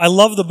I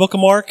love the Book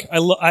of Mark.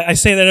 I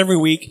say that every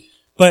week,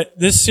 but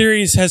this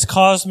series has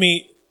caused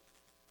me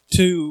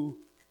to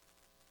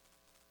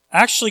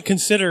actually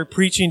consider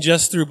preaching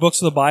just through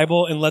books of the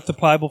Bible and let the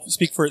Bible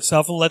speak for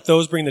itself and let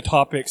those bring the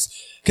topics.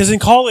 Because in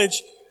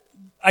college,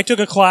 I took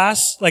a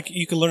class, like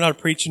you can learn how to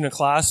preach in a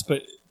class,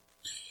 but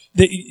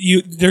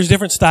there's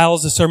different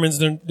styles of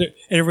sermons. And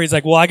everybody's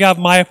like, well, I got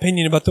my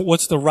opinion about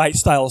what's the right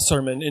style of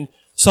sermon. And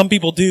some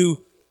people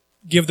do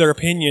give their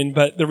opinion,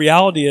 but the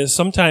reality is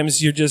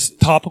sometimes you're just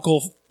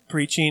topical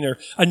preaching or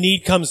a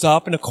need comes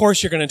up, and of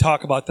course you're going to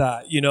talk about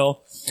that, you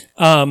know.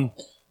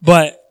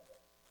 But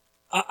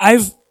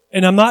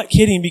and I'm not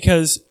kidding,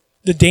 because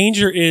the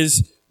danger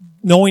is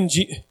knowing,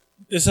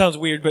 this sounds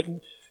weird, but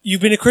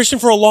you've been a Christian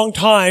for a long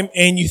time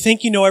and you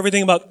think you know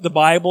everything about the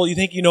Bible, you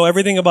think you know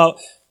everything about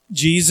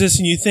Jesus,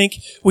 and you think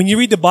when you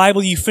read the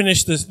Bible you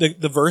finish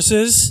the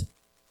verses.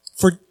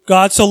 For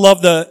God so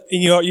loved and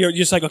you're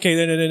just like,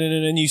 okay,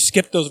 and you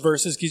skip those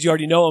verses because you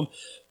already know them.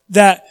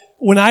 That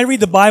when I read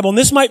the Bible, and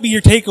this might be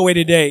your takeaway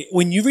today,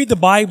 when you read the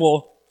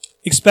Bible,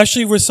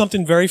 especially with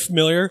something very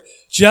familiar,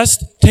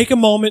 just take a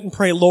moment and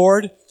pray,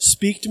 Lord,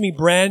 speak to me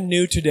brand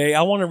new today.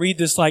 I want to read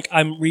this like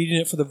I'm reading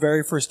it for the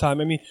very first time.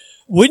 I mean,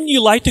 wouldn't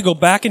you like to go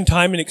back in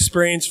time and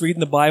experience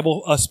reading the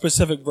Bible, a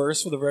specific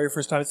verse for the very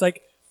first time?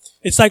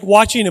 It's like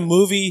watching a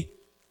movie.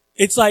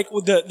 It's like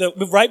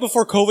the right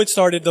before COVID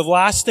started, the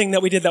last thing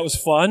that we did that was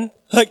fun,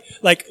 like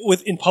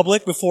in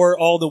public before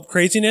all the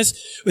craziness,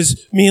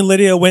 was me and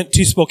Lydia went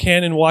to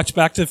Spokane and watched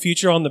Back to the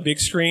Future on the big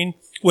screen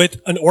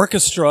with an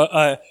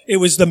orchestra. It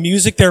was the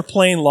music they're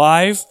playing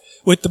live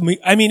with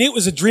it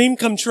was a dream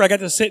come true. I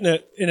got to sit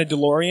in a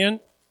DeLorean,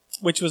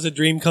 which was a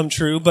dream come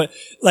true. But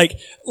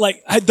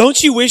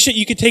don't you wish that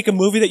you could take a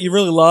movie that you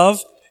really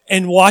love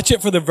and watch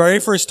it for the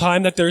very first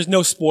time, that there's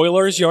no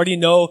spoilers? You already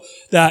know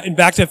that in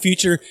Back to the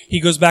Future,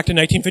 he goes back to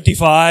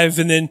 1955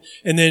 and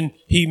then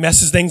he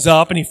messes things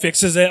up and he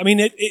fixes it. I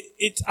mean,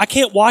 I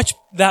can't watch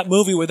that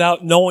movie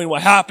without knowing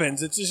what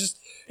happens.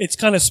 It's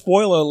kind of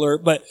spoiler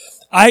alert, but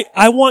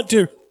I want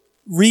to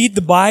read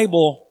the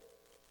Bible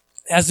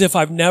as if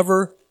I've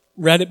never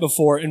read it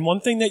before. And one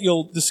thing that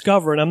you'll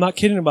discover, and I'm not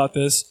kidding about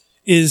this,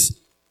 is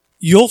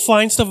you'll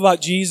find stuff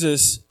about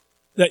Jesus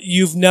that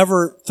you've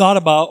never thought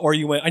about, or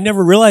you went, I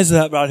never realized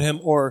that about him,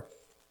 or,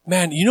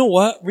 man, you know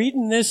what?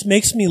 Reading this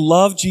makes me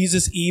love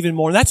Jesus even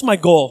more. And that's my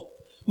goal.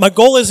 My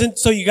goal isn't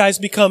so you guys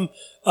become,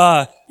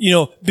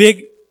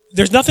 big.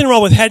 There's nothing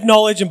wrong with head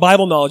knowledge and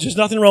Bible knowledge. There's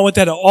nothing wrong with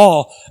that at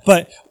all.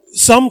 But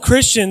some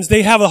Christians,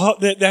 they have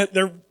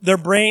their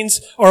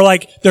brains are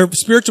like, their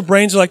spiritual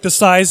brains are like the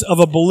size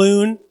of a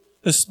balloon,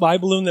 a spy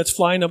balloon that's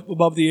flying up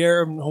above the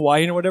air in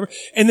Hawaii or whatever.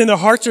 And then their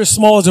hearts are as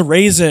small as a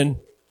raisin,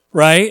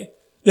 right?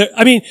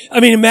 I mean,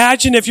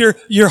 imagine if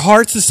your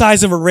heart's the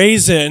size of a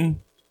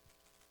raisin,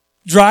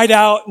 dried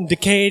out and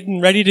decayed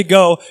and ready to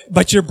go,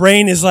 but your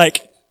brain is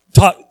like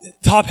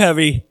top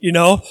heavy, you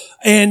know?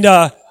 And,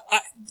 I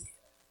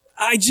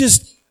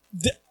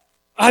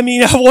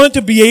want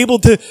to be able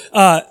to,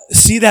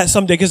 see that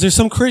someday, because there's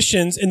some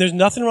Christians, and there's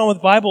nothing wrong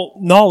with Bible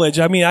knowledge.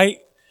 I mean,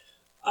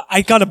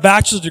 I got a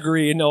bachelor's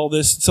degree in all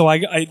this, so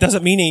it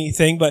doesn't mean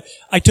anything, but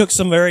I took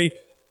some very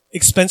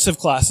expensive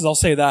classes, I'll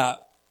say that.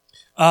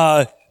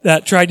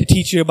 That tried to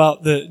teach you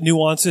about the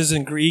nuances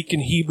in Greek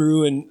and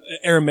Hebrew and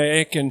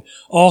Aramaic and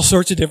all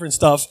sorts of different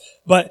stuff.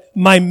 But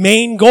my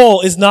main goal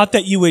is not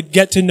that you would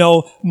get to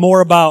know more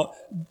about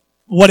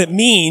what it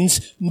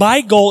means.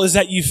 My goal is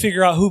that you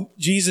figure out who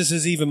Jesus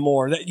is even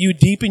more, that you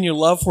deepen your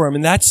love for him.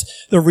 And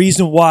that's the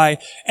reason why.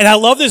 And I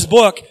love this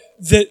book.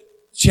 That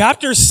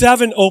chapter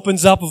 7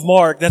 opens up of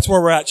Mark. That's where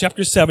we're at,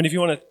 chapter 7, if you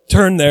want to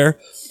turn there.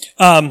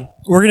 We're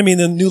going to be in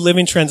the New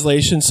Living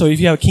Translation. So if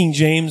you have King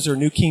James or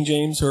New King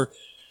James,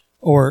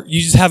 or you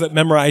just have it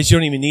memorized, you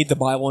don't even need the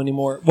Bible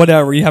anymore.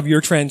 Whatever, you have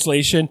your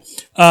translation.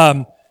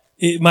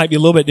 It might be a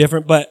little bit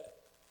different, but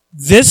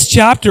this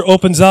chapter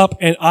opens up,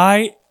 and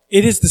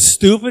it is the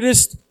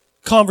stupidest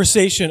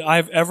conversation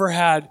I've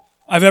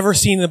ever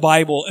seen in the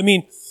Bible. I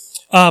mean,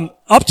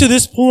 up to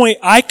this point,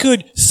 I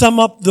could sum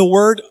up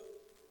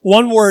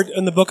one word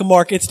in the book of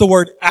Mark. It's the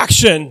word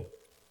action.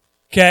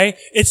 Okay?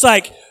 It's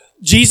like,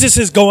 Jesus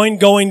is going.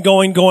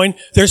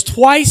 There's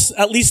twice,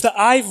 at least that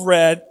I've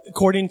read,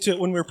 according to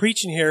when we were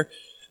preaching here,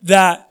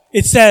 that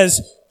it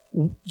says,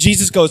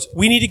 Jesus goes,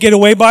 we need to get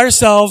away by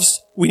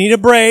ourselves. We need a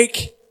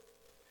break.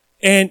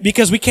 And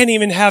because we can't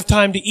even have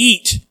time to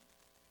eat.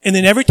 And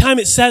then every time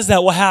it says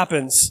that, what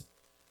happens?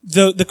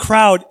 The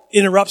crowd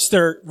interrupts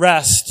their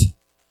rest.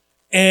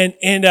 And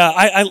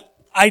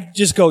I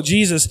just go,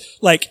 Jesus,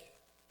 like,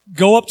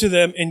 go up to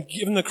them and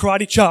give them the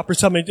karate chop or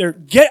something.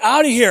 Get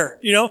out of here.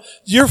 You know,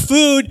 your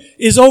food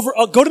is over.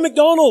 Go to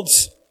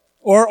McDonald's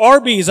or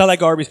Arby's. I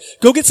like Arby's.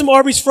 Go get some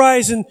Arby's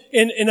fries and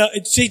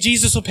say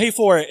Jesus will pay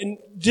for it and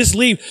just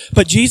leave.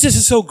 But Jesus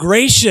is so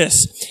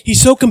gracious.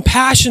 He's so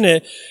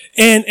compassionate,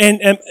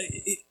 and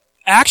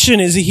action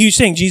is a huge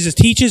thing. Jesus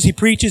teaches, he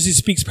preaches, he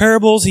speaks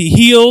parables, he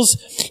heals,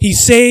 he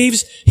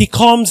saves, he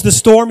calms the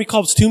storm. He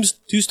calms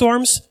two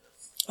storms.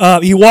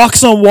 He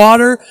walks on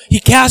water. He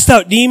casts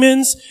out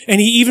demons,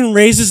 and he even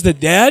raises the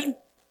dead.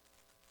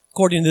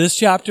 according to this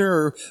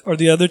chapter or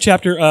the other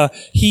chapter,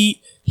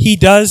 he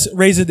does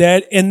raise the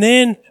dead. And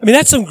then, I mean,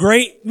 that's some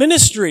great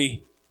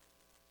ministry.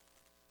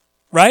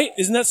 Right?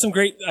 Isn't that some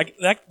great,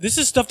 this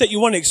is stuff that you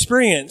want to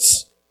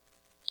experience.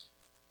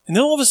 And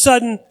then all of a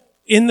sudden,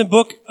 in the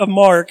book of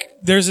Mark,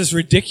 there's this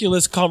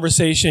ridiculous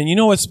conversation. You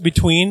know what's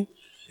between?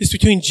 It's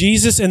between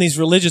Jesus and these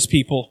religious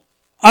people.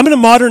 I'm going to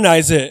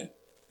modernize it.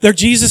 They're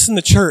Jesus and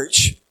the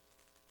church.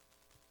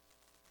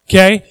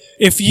 Okay?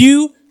 If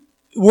you're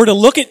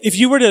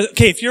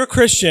a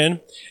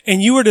Christian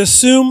and you were to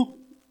assume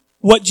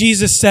what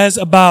Jesus says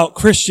about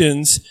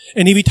Christians,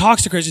 and if he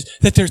talks to Christians,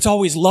 that there's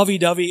always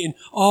lovey-dovey and,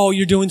 oh,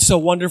 you're doing so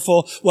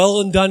wonderful, well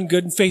and done,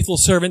 good and faithful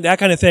servant, that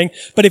kind of thing.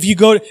 But if he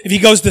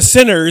goes to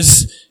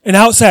sinners and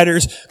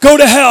outsiders, go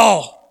to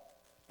hell.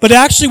 But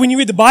actually, when you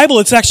read the Bible,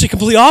 it's actually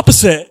completely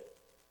opposite.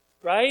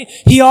 Right?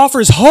 He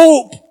offers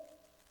hope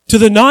to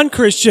the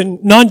non-Christian,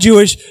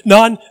 non-Jewish,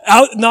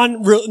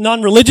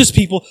 non-religious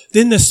people,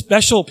 then the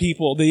special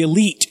people, the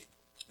elite,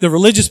 the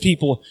religious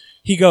people.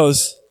 He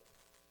goes,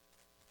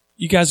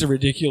 you guys are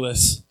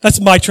ridiculous.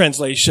 That's my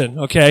translation,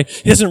 okay?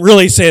 He doesn't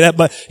really say that,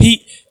 but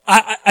he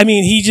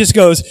just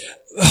goes,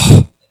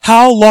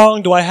 how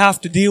long do I have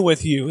to deal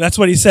with you? That's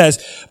what he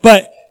says.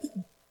 But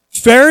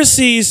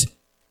Pharisees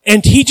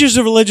and teachers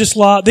of religious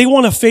law, they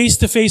want a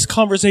face-to-face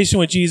conversation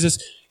with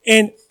Jesus.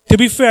 And to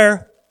be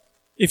fair,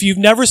 if you've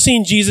never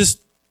seen Jesus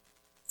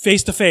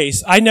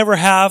face-to-face, I never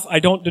have. I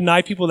don't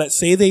deny people that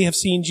say they have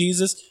seen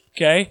Jesus,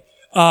 okay?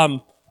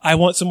 I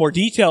want some more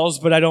details,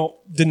 but I'm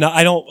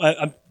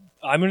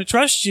going to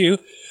trust you.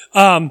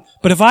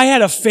 But if I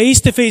had a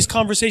face-to-face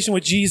conversation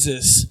with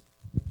Jesus,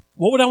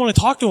 what would I want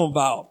to talk to him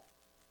about?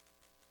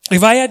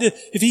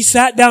 If he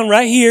sat down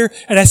right here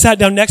and I sat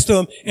down next to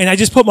him and I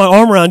just put my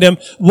arm around him,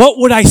 what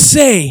would I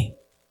say?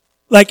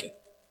 Like,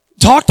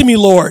 talk to me,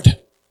 Lord.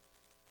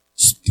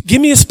 Give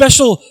me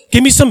some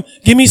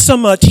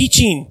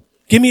teaching.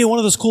 Give me one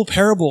of those cool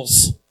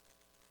parables.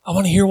 I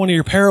want to hear one of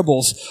your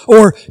parables.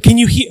 Or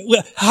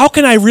how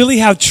can I really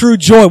have true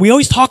joy? We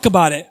always talk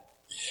about it.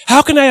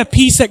 How can I have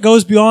peace that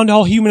goes beyond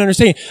all human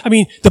understanding? I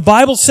mean, the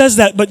Bible says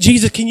that, but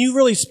Jesus, can you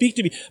really speak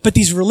to me? But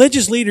these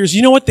religious leaders,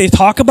 you know what they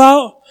talk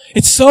about?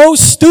 It's so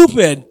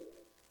stupid.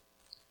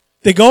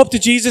 They go up to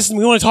Jesus and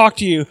we want to talk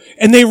to you.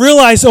 And they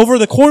realize over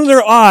the corner of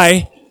their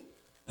eye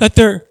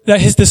that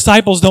his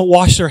disciples don't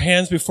wash their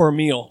hands before a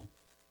meal.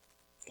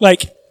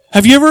 Like,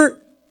 have you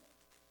ever,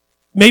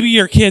 maybe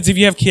your kids, if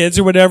you have kids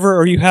or whatever,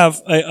 or you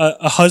have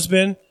a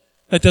husband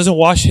that doesn't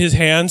wash his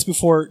hands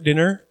before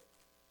dinner?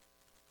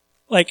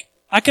 Like,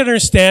 I can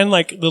understand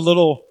like the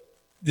little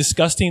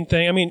disgusting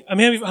thing. I mean,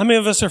 how many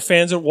of us are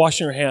fans of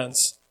washing our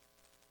hands?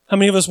 How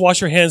many of us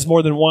wash our hands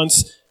more than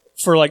once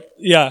for like,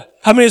 yeah.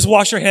 How many of us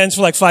wash our hands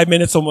for like 5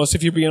 minutes almost,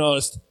 if you're being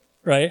honest,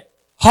 right?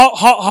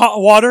 Hot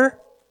water,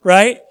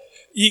 right?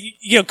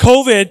 You know,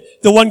 COVID,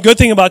 the one good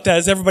thing about that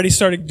is everybody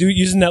started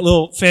using that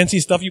little fancy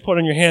stuff you put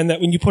on your hand that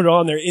when you put it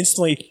on there, it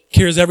instantly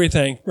cures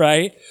everything,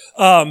 right?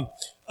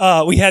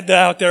 We had that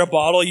out there, a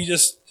bottle, you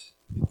just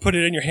put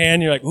it in your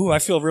hand, you're like, ooh, I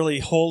feel really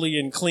holy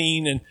and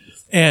clean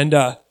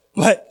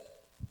but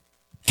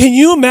can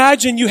you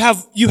imagine you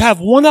have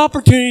one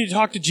opportunity to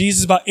talk to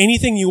Jesus about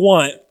anything you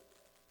want?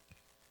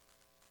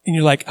 And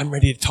you're like, I'm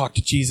ready to talk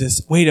to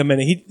Jesus. Wait a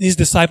minute. These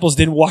disciples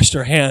didn't wash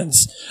their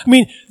hands. I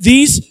mean,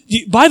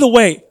 by the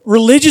way,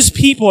 religious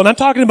people, and I'm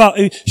talking about,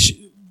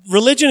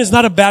 religion is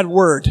not a bad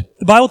word.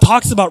 The Bible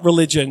talks about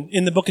religion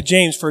in the book of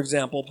James, for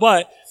example.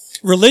 But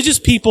religious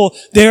people,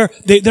 they're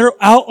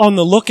out on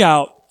the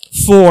lookout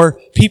for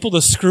people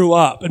to screw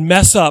up and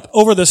mess up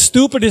over the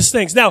stupidest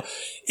things. Now,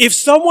 if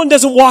someone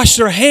doesn't wash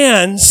their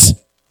hands,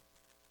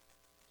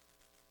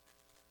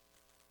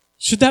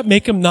 should that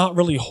make them not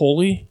really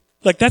holy?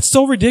 Like, that's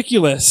so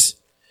ridiculous.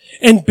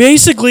 And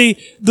basically,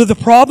 the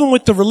problem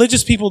with the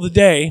religious people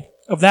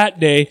of that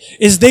day,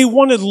 is they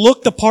wanted to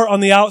look the part on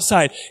the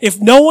outside. If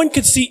no one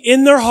could see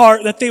in their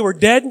heart that they were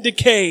dead and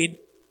decayed,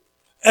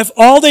 if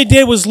all they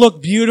did was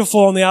look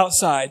beautiful on the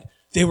outside,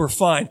 they were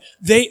fine.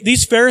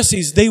 These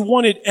Pharisees, they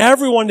wanted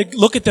everyone to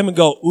look at them and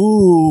go,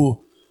 ooh,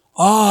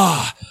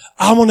 I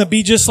want to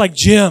be just like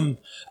Jim.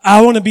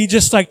 I want to be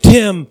just like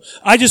Tim.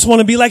 I just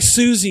want to be like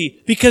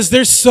Susie because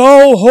they're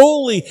so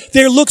holy.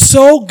 They look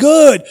so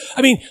good.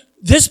 I mean,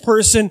 this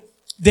person,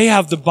 they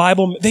have the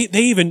Bible. They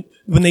even,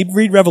 when they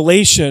read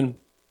Revelation,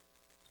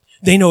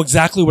 they know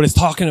exactly what it's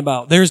talking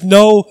about. There's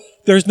no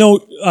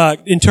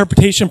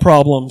interpretation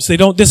problems. They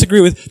don't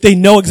disagree they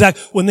know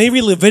exactly. When they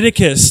read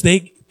Leviticus,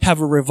 they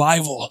have a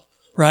revival,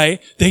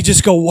 right? They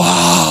just go,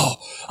 wow.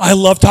 I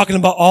love talking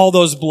about all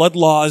those blood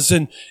laws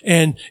and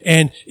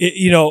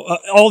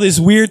all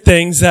these weird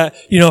things that,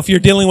 if you're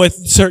dealing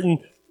with certain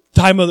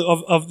time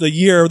of the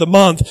year or the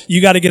month,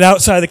 you got to get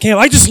outside of the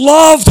camp. I just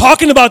love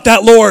talking about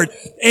that, Lord.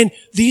 And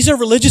these are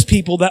religious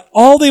people that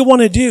all they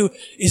want to do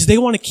is they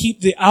want to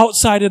keep the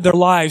outside of their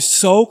lives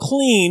so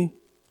clean.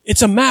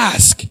 It's a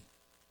mask.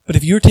 But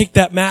if you take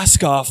that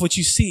mask off, what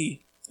you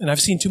see, and I've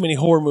seen too many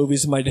horror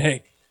movies in my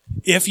day,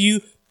 if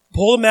you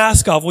pull the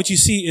mask off, what you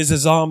see is a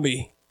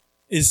zombie.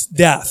 Is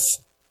death,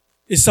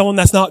 is someone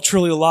that's not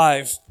truly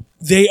alive.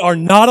 They are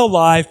not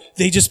alive.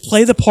 They just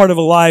play the part of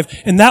alive.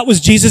 And that was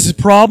Jesus'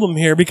 problem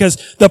here,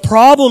 because the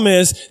problem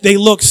is they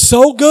look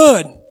so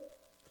good.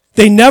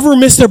 They never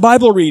miss their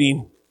Bible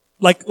reading.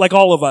 Like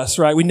all of us,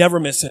 right? We never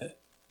miss it.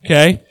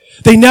 Okay?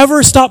 They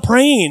never stop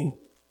praying.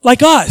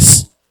 Like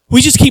us.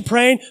 We just keep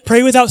praying,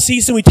 pray without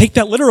ceasing. We take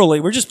that literally.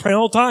 We're just praying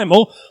all the time.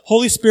 Oh,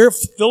 Holy Spirit,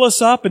 fill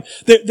us up. And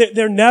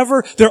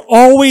they're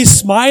always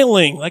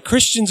smiling like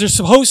Christians are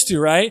supposed to,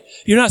 right?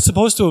 You're not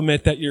supposed to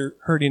admit that you're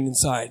hurting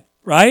inside,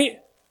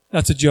 right?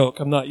 That's a joke.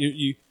 I'm not,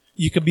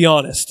 you could be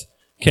honest.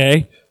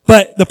 Okay?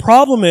 But the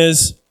problem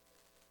is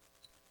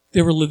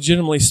they were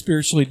legitimately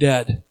spiritually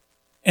dead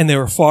and they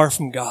were far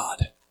from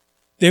God.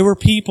 They were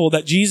people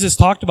that Jesus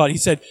talked about. He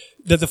said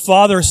that the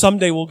Father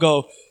someday will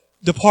go,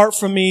 depart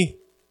from me,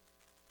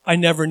 I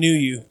never knew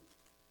you.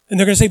 And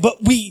they're going to say,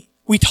 but we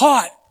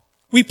taught,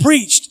 we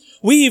preached,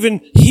 we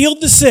even healed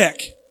the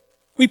sick.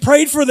 We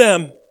prayed for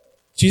them.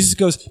 Jesus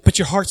goes, but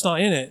your heart's not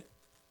in it.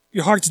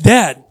 Your heart's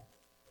dead.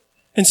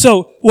 And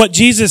so what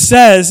Jesus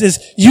says is,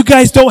 you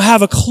guys don't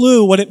have a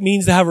clue what it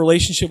means to have a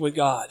relationship with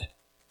God.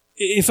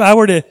 If I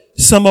were to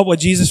sum up what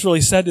Jesus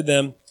really said to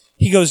them,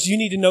 he goes, you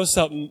need to know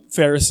something,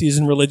 Pharisees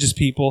and religious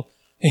people.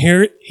 And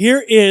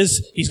here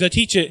is, he's going to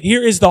teach it,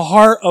 here is the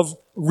heart of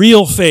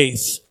real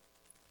faith.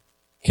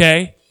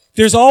 Okay?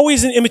 There's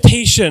always an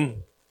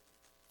imitation.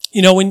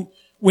 You know,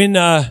 when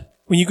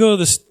you go to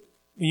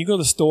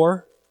the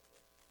store,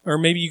 or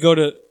maybe you go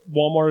to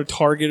Walmart or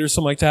Target or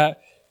something like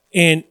that,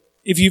 and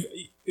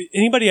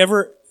anybody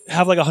ever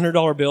have like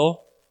 $100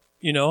 bill?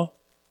 You know?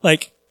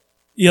 Like,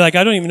 you're like,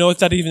 I don't even know if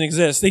that even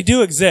exists. They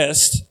do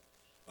exist.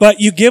 But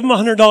you give them a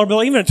 $100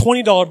 bill, even a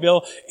 $20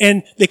 bill,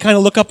 and they kind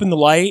of look up in the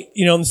light,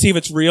 you know, and see if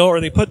it's real,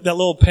 or they put that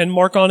little pen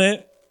mark on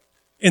it,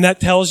 and that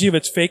tells you if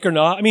it's fake or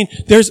not. I mean,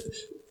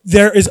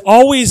 there is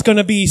always going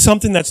to be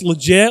something that's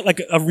legit,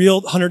 like a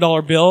real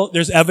 $100 bill.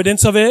 There's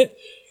evidence of it.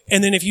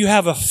 And then if you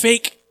have a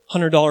fake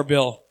 $100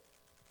 bill,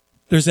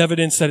 there's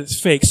evidence that it's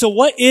fake. So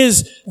what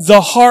is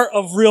the heart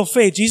of real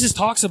faith? Jesus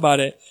talks about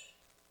it.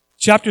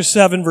 Chapter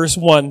 7, verse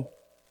 1.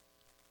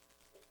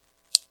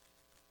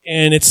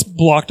 And it's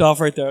blocked off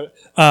right there.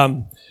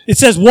 It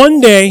says,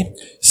 one day,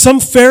 some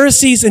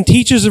Pharisees and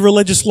teachers of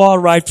religious law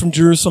arrived from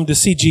Jerusalem to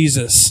see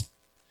Jesus.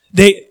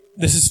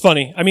 This is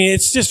funny. I mean,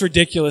 it's just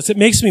ridiculous. It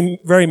makes me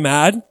very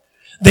mad.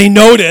 They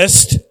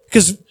noticed,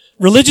 because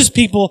religious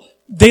people,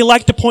 they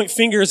like to point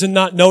fingers and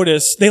not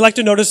notice. They like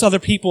to notice other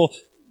people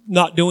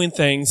not doing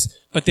things,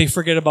 but they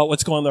forget about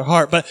what's going on in their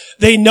heart. But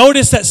they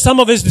noticed that some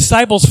of his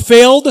disciples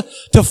failed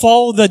to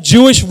follow the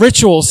Jewish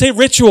ritual. Say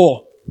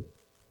ritual.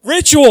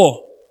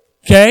 Ritual.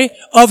 Okay?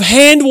 Of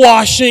hand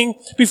washing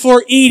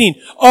before eating.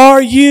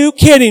 Are you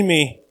kidding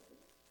me?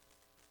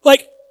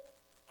 Like,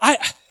 I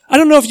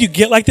don't know if you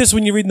get like this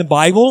when you read in the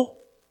Bible.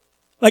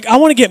 Like, I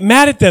want to get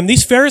mad at them.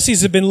 These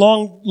Pharisees have been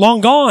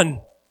long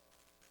gone.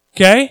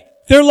 Okay?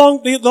 They're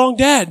long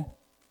dead.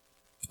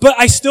 But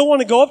I still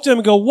want to go up to them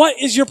and go, what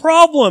is your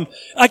problem?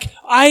 Like,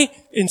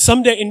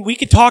 and we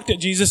could talk to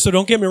Jesus, so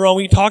don't get me wrong.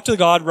 We can talk to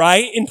God,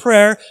 right? In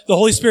prayer. The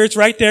Holy Spirit's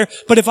right there.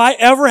 But if I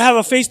ever have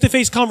a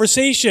face-to-face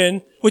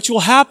conversation, which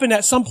will happen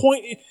at some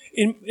point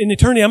in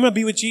eternity, I'm going to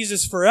be with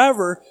Jesus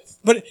forever.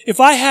 But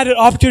if I had an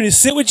opportunity to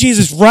sit with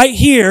Jesus right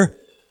here,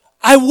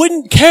 I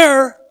wouldn't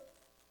care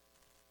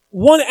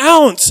 1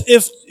 ounce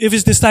if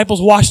his disciples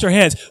washed their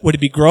hands. Would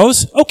it be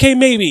gross? Okay,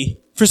 maybe.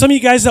 For some of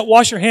you guys that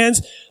wash your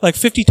hands like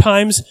 50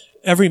 times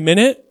every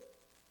minute,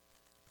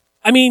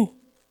 I mean,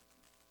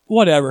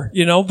 whatever,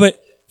 you know,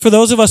 but for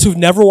those of us who've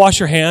never washed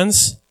your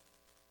hands,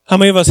 how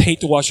many of us hate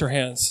to wash our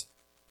hands?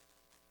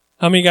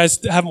 How many of you guys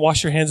haven't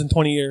washed your hands in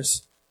 20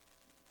 years?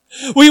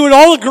 We would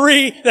all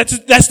agree that's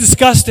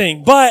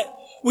disgusting, but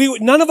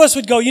none of us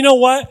would go, you know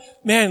what?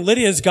 Man,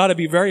 Lydia's got to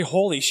be very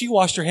holy. She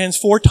washed her hands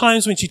 4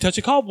 times when she touched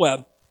a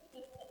cobweb.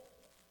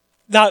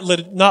 Not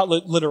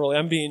literally.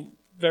 I'm being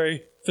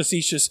very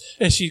facetious,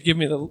 and she'd give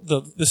me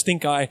the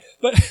stink eye,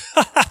 but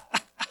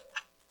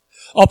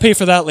I'll pay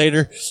for that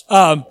later.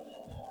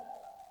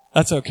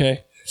 That's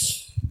okay.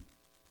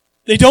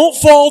 They don't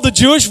follow the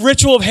Jewish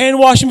ritual of hand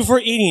washing before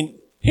eating.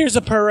 Here's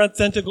a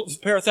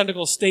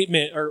parenthetical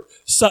statement or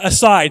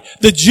aside.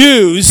 The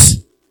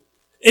Jews,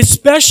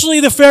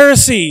 especially the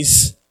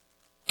Pharisees.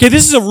 Okay,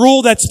 this is a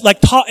rule that's like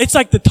it's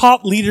like the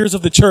top leaders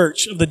of the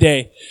church of the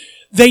day.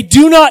 They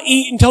do not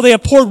eat until they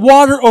have poured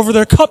water over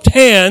their cupped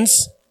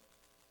hands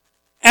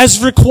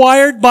as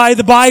required by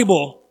the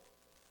Bible.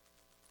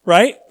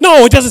 Right?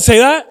 No, it doesn't say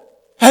that.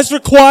 As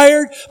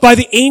required by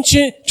the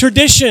ancient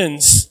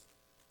traditions.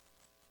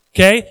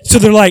 Okay? So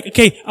they're like,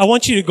 okay, I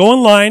want you to go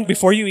in line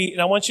before you eat,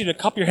 and I want you to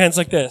cup your hands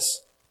like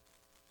this.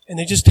 And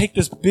they just take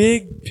this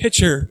big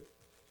pitcher,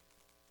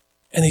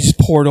 and they just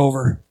pour it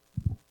over.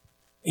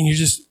 And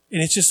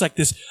it's just like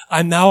this,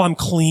 I'm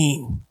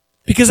clean.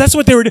 Because that's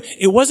what they were doing.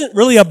 It wasn't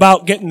really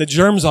about getting the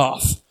germs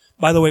off.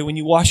 By the way, when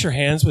you wash your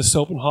hands with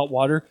soap and hot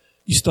water,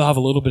 you still have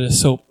a little bit of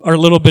soap, or a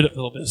little bit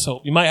of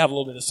soap. You might have a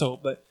little bit of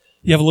soap, but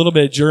you have a little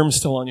bit of germs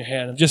still on your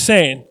hand. I'm just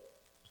saying,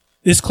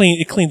 it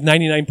cleans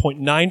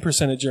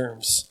 99.9% of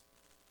germs.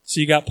 So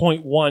you got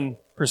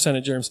 0.1%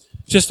 of germs.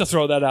 Just to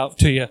throw that out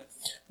to you.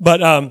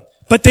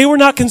 But they were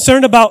not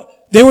concerned about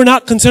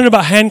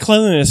hand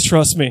cleanliness,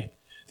 trust me.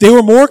 They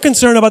were more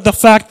concerned about the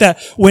fact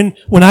that when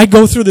I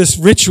go through this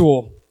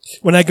ritual,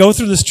 when I go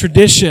through this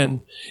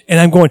tradition, and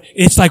I'm going,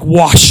 it's like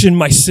washing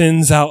my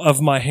sins out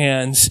of my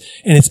hands,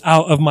 and it's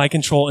out of my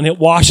control, and it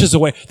washes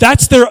away.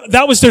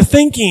 That was their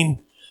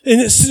thinking.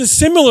 And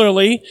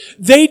similarly,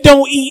 they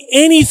don't eat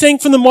anything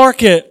from the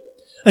market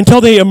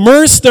until they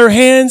immerse their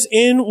hands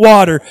in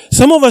water.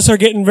 Some of us are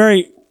getting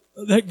a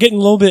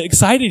little bit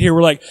excited here.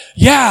 We're like,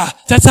 yeah,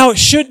 that's how it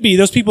should be.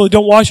 Those people who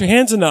don't wash their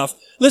hands enough.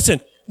 Listen,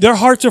 their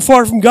hearts are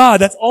far from God.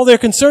 That's all they're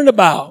concerned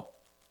about.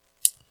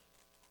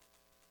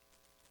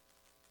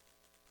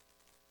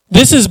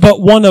 This is but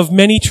one of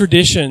many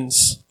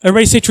traditions.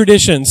 Everybody say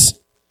traditions.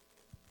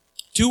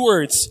 2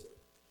 words.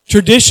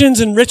 Traditions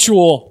and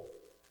ritual.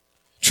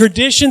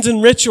 Traditions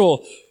and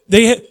ritual.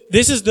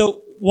 This is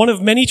one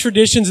of many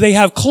traditions they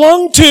have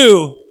clung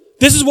to.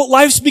 This is what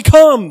life's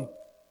become.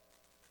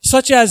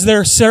 Such as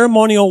their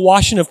ceremonial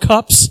washing of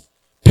cups,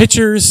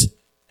 pitchers,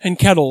 and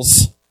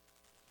kettles.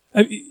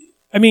 I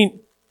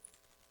mean,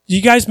 do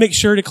you guys make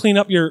sure to clean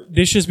up your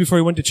dishes before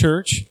you went to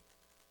church?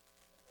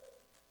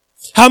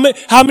 How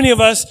many of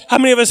us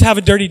have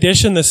a dirty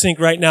dish in the sink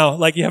right now,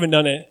 like you haven't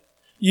done it?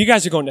 You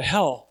guys are going to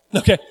hell.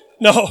 Okay.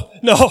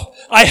 No.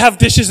 I have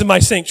dishes in my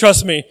sink.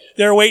 Trust me.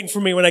 They're waiting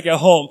for me when I get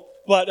home.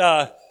 But,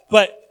 I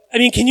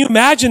mean, can you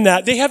imagine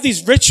that? They have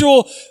these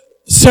ritual,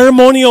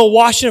 ceremonial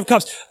washing of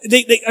cups.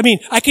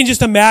 I can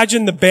just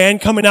imagine the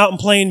band coming out and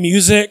playing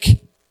music,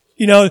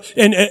 and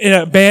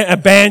a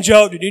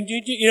banjo,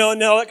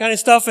 and all that kind of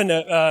stuff, and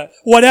a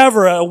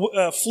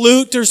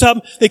flute or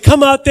something. They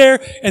come out there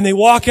and they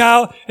walk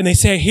out and they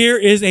say, here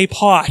is a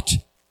pot.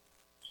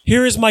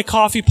 Here is my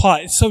coffee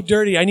pot. It's so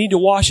dirty. I need to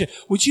wash it.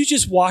 Would you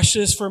just wash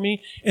this for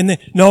me? And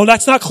no,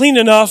 that's not clean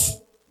enough.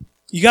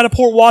 You got to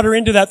pour water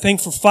into that thing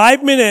for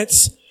 5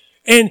 minutes.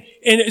 And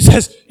it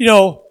says,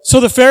 so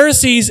the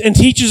Pharisees and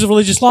teachers of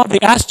religious law, they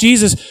asked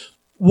Jesus,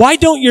 why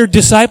don't your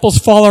disciples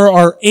follow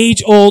our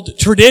age-old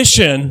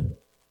tradition?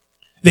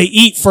 They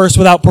eat first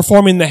without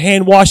performing the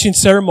hand-washing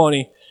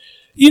ceremony.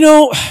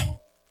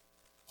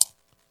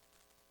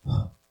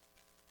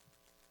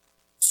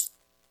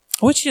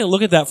 I want you to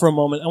look at that for a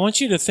moment. I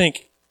want you to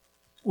think,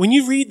 when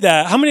you read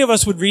that, how many of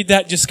us would read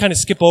that, just kind of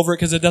skip over it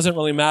because it doesn't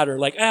really matter?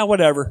 Like,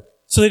 whatever.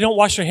 So they don't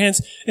wash their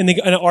hands and they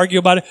argue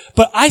about it.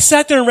 But I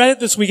sat there and read it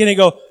this week and I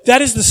go,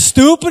 that is the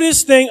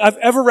stupidest thing I've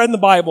ever read in the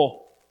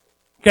Bible.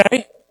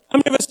 Okay?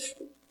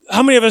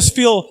 How many of us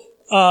feel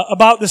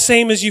about the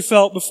same as you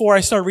felt before I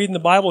started reading the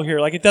Bible here?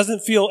 Like it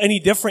doesn't feel any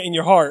different in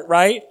your heart,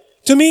 right?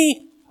 To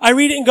me, I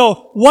read it and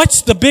go,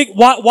 what's the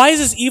why is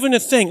this even a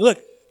thing?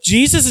 Look,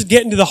 Jesus is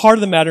getting to the heart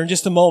of the matter in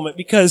just a moment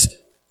because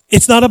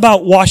it's not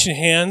about washing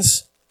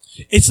hands.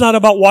 It's not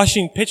about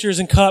washing pitchers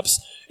and cups.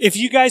 If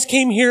you guys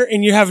came here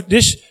and you have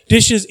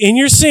dishes in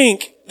your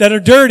sink that are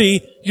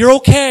dirty, you're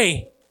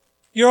okay.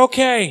 You're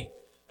okay.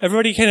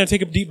 Everybody kind of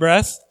take a deep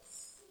breath.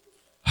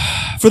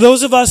 For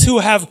those of us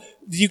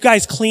you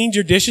guys cleaned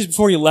your dishes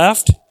before you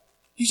left,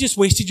 you just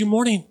wasted your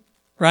morning,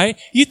 right?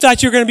 You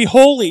thought you were going to be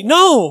holy.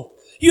 No!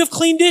 You have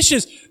clean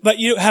dishes, but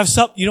you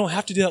don't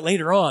have to do that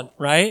later on,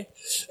 right?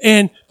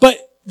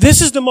 But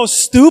this is the most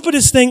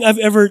stupidest thing I've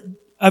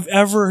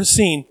ever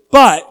seen.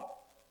 But,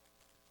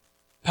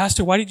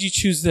 Pastor, why did you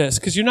choose this?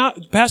 Because you're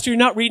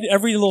not reading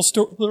every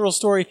little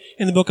story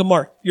in the book of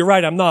Mark. You're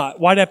right, I'm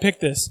not. Why did I pick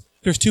this?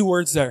 There's 2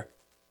 words there.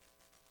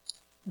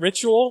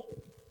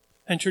 Ritual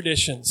and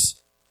traditions.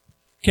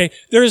 Okay,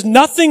 there is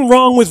nothing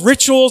wrong with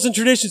rituals and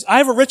traditions. I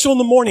have a ritual in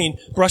the morning.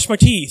 Brush my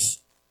teeth.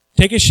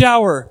 Take a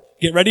shower.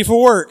 Get ready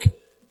for work.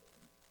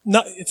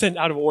 It's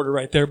out of order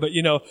right there, but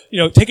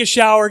take a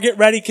shower, get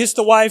ready, kiss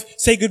the wife,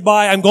 say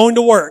goodbye. I'm going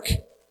to work.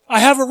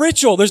 I have a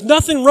ritual. There's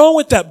nothing wrong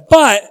with that.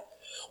 But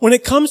when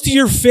it comes to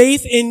your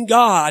faith in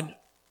God,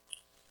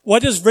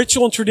 what does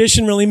ritual and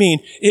tradition really mean?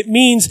 It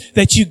means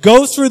that you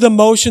go through the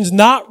motions,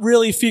 not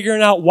really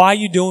figuring out why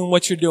you're doing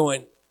what you're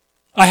doing.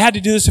 I had to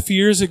do this a few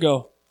years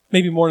ago,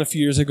 maybe more than a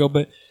few years ago,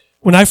 but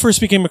when I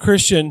first became a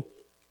Christian,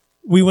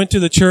 we went to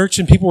the church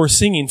and people were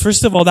singing.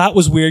 First of all, that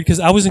was weird because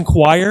I was in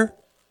choir.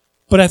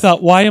 But I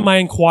thought, why am I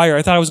in choir?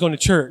 I thought I was going to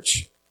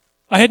church.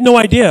 I had no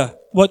idea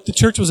what the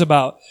church was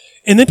about.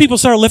 And then people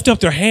started lifting up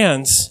their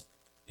hands.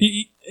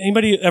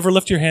 Anybody ever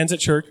lift your hands at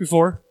church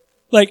before?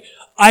 Like,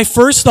 I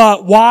first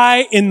thought,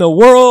 why in the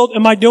world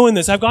am I doing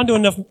this? I've gone to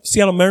enough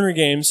Seattle Mariner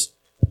games,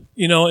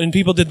 and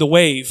people did the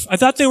wave. I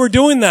thought they were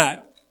doing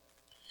that.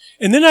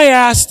 And then I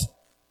asked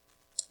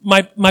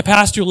my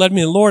pastor who led me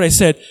to the Lord, I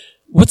said,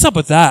 what's up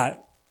with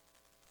that?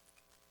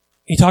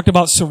 He talked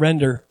about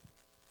surrender.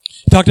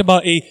 He talked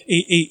about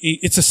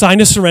it's a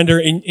sign of surrender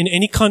in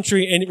any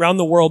country and around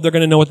the world. They're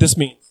going to know what this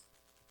means.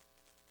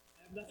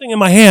 I have nothing in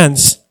my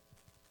hands,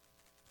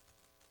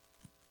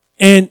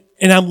 and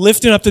I'm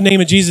lifting up the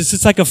name of Jesus.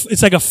 It's like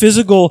a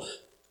physical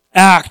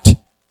act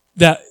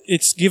that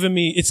it's given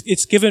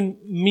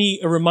me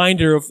a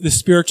reminder of the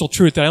spiritual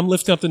truth that I'm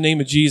lifting up the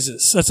name of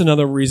Jesus. That's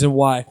another reason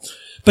why.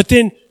 But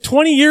then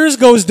 20 years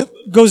goes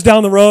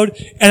down the road,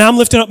 and I'm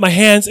lifting up my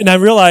hands, and I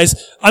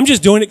realize I'm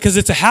just doing it because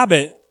it's a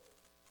habit.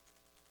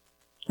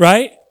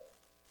 right?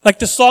 Like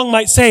the song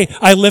might say,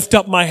 I lift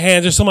up my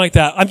hands or something like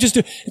that.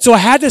 So I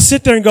had to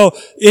sit there and go,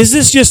 is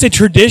this just a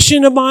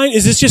tradition of mine?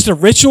 Is this just a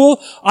ritual?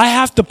 I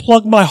have to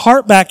plug my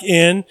heart back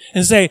in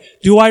and say,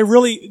 do I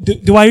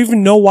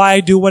even know why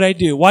I do what I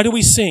do? Why do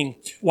we sing?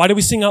 Why do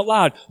we sing out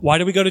loud? Why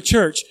do we go to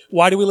church?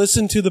 Why do we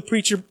listen to the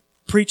preacher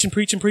preach and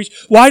preach and preach?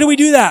 Why do we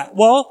do that?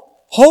 Well,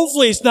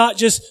 hopefully it's not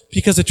just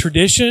because of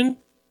tradition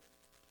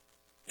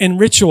and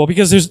ritual,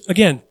 because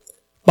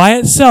by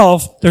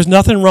itself, there's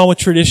nothing wrong with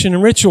tradition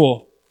and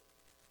ritual.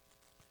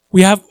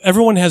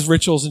 Everyone has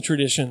rituals and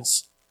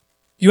traditions.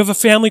 You have a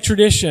family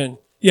tradition.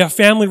 You have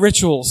family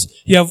rituals.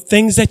 You have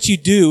things that you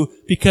do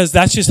because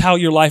that's just how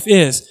your life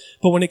is.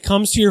 But when it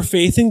comes to your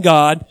faith in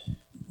God,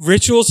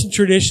 rituals and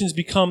traditions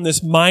become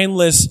this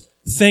mindless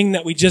thing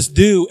that we just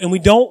do, and we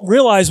don't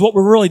realize what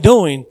we're really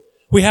doing.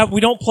 We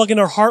don't plug in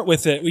our heart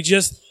with it.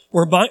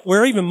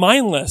 We're even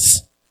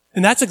mindless.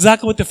 And that's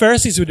exactly what the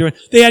Pharisees were doing.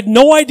 They had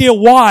no idea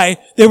why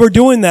they were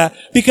doing that,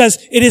 because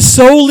it is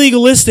so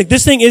legalistic.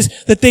 This thing is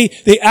that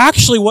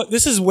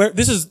this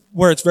is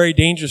where it's very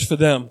dangerous for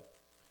them.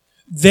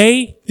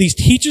 These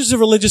teachers of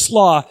religious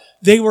law,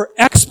 they were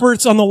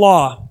experts on the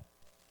law.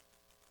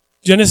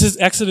 Genesis,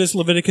 Exodus,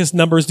 Leviticus,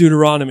 Numbers,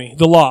 Deuteronomy,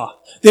 the law.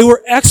 They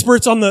were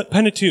experts on the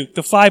Pentateuch,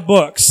 the 5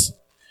 books.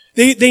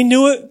 They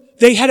knew it.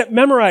 They had it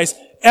memorized.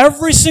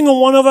 Every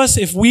single one of us,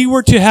 if we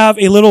were to have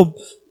a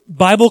little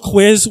Bible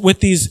quiz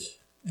with these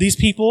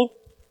people,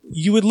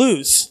 you would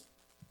lose.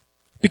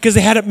 Because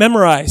they had it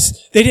memorized.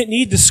 They didn't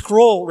need the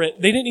scroll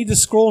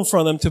in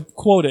front of them to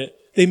quote it.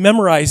 They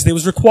memorized it. It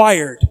was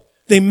required.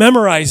 They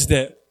memorized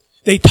it.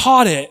 They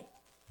taught it.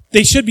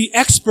 They should be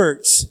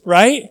experts,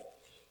 right?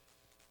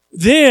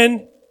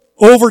 Then,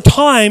 over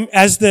time,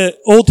 as the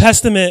Old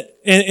Testament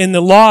and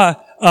the law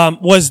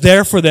was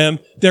there for them,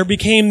 there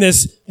became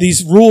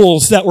these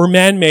rules that were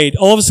man-made.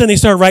 All of a sudden, they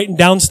started writing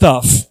down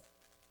stuff.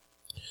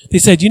 They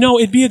said,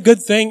 it'd be a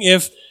good thing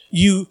if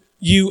you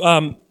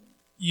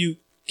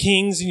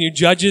kings and you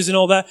judges and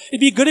all that, it'd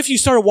be good if you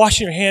started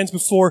washing your hands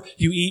before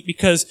you eat,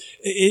 because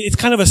it's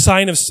kind of a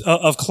sign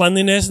of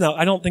cleanliness. Now,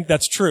 I don't think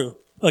that's true,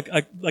 like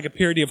a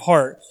purity of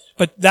heart,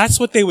 but that's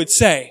what they would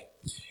say.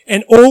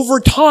 And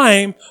over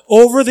time,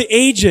 over the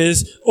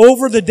ages,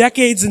 over the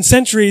decades and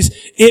centuries,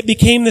 it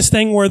became this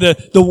thing where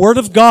the Word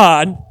of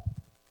God,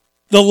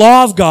 the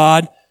law of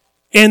God,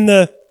 and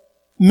the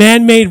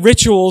man-made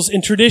rituals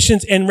and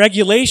traditions and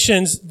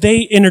regulations,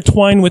 they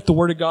intertwine with the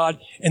Word of God,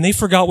 and they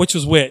forgot which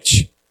was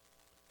which.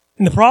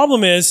 And the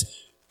problem is,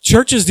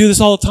 churches do this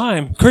all the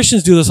time.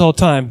 Christians do this all the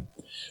time.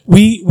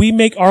 We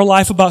make our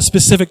life about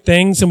specific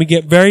things, and we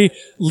get very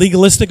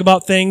legalistic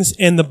about things,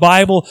 and the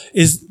Bible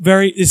is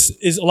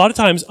a lot of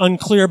times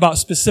unclear about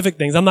specific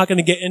things. I'm not going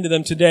to get into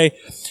them today,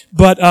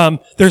 but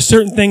there's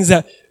certain things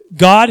that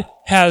God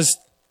has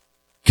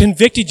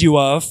convicted you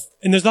of,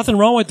 and there's nothing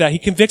wrong with that. He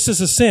convicts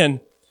us of sin.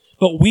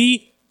 But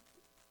we,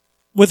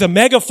 with a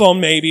megaphone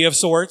maybe of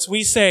sorts,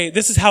 we say,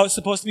 this is how it's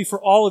supposed to be for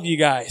all of you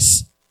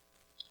guys.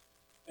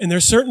 And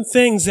there's certain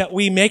things that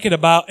we make it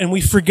about, and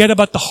we forget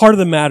about the heart of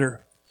the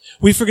matter.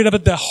 We forget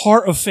about the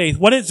heart of faith.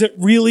 What is it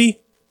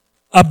really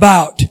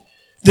about?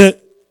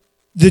 The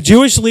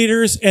Jewish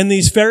leaders and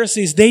these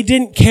Pharisees, they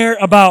didn't care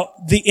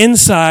about the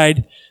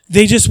inside.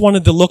 They just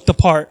wanted to look the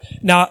part.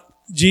 Now,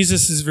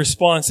 Jesus'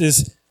 response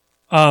is,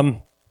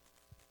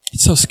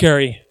 it's so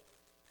scary.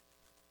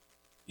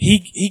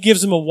 He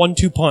gives them a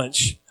 1-2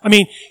 punch. I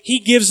mean, he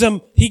gives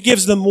them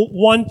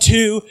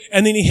 1-2,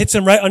 and then he hits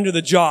them right under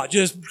the jaw.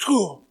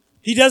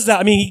 He does that.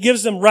 I mean, he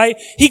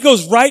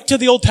goes right to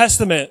the Old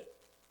Testament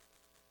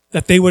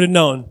that they would have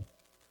known.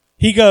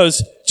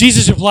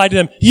 Jesus replied to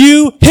them,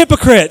 "You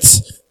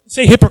hypocrites."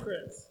 Say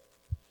hypocrites.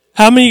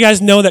 How many of you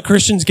guys know that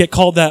Christians get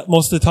called that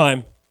most of the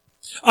time?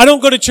 I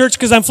don't go to church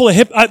because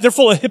they're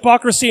full of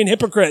hypocrisy and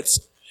hypocrites,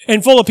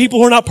 and full of people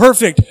who are not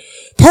perfect.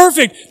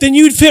 Perfect, then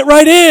you'd fit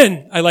right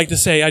in. I like to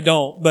say I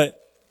don't, but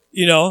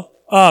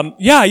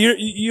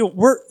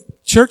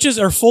churches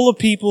are full of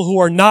people who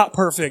are not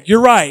perfect. You're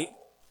right.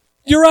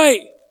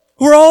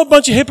 We're all a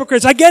bunch of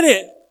hypocrites. I get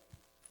it.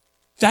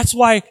 That's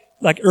why,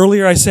 like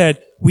earlier I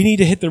said, we need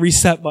to hit the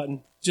reset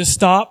button. Just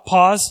stop,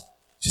 pause,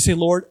 just say,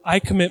 Lord, I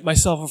commit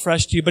myself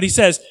afresh to you. But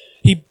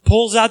he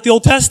pulls out the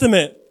Old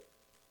Testament,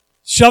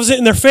 shoves it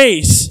in their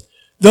face.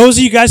 Those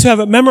of you guys who have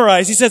it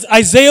memorized, he says,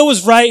 Isaiah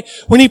was right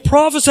when he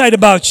prophesied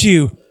about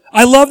you.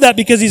 I love that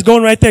because he's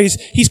going right there.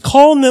 He's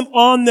calling them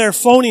on their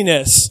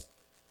phoniness.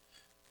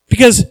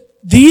 Because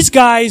these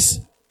guys,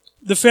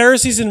 the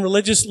Pharisees and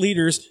religious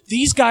leaders,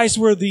 these guys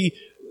were have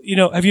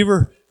you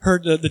ever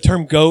heard the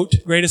term GOAT,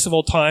 greatest of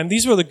all time?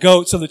 These were the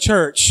GOATs of the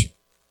church.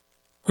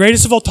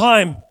 Greatest of all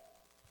time.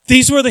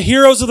 These were the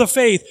heroes of the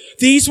faith.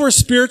 These were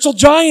spiritual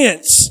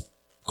giants.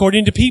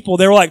 According to people,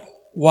 they were like,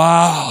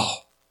 wow.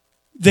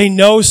 They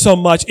know so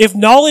much. If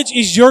knowledge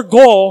is your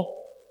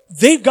goal,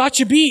 they've got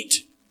you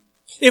beat.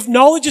 If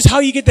knowledge is how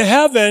you get to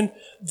heaven,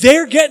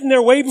 they're getting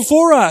there way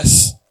before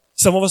us.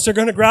 Some of us are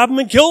going to grab them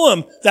and kill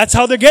them. That's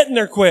how they're getting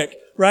there quick,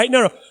 right?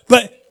 No.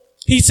 But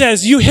he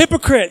says, you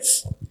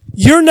hypocrites,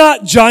 you're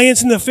not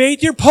giants in the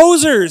faith. You're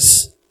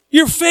posers.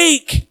 You're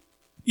fake.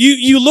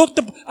 You look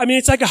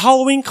it's like a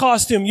Halloween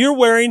costume. You're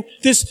wearing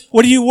this,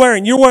 what are you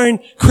wearing? You're wearing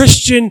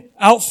Christian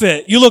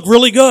outfit. You look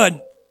really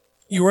good.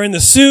 You're wearing the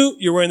suit,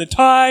 you're wearing the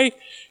tie,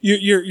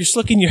 you're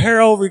slicking your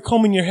hair over, you're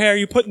combing your hair,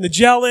 you're putting the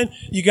gel in,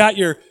 you got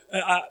you're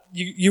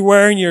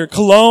wearing your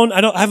cologne.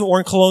 I haven't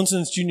worn cologne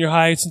since junior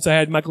high, since I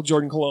had Michael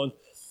Jordan cologne.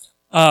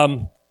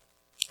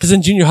 Cause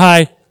in junior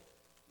high,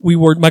 we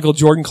wore Michael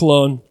Jordan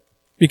cologne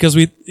because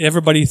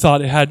everybody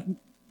thought it had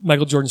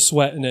Michael Jordan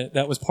sweat in it.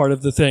 That was part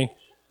of the thing.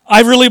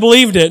 I really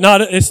believed it.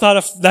 That's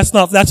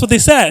what they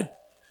said.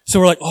 So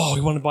we're like, oh,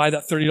 we want to buy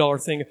that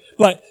 $30 thing.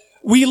 But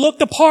we looked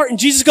the part and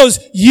Jesus goes,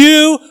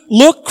 you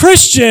look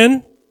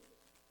Christian.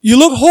 You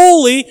look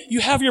holy. You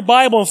have your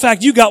Bible. In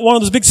fact, you got one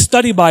of those big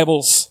study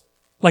Bibles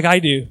like I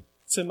do.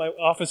 It's in my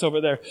office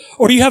over there.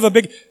 Or you have a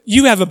big,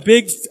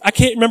 I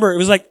can't remember. It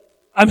was like,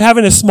 I'm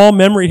having a small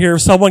memory here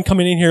of someone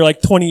coming in here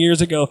like 20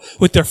 years ago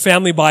with their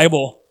family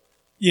Bible.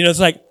 It's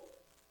like,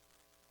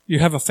 you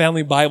have a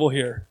family Bible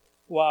here.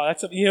 Wow,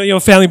 a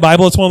family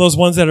Bible. It's one of those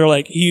ones that are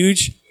like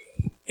huge,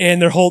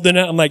 and they're holding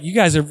it. I'm like, you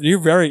guys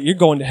you're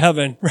going to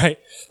heaven, right?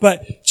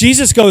 But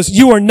Jesus goes,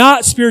 you are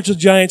not spiritual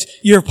giants.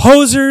 You're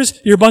posers.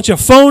 You're a bunch of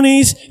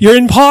phonies. You're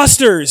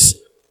imposters.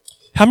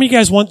 How many of you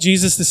guys want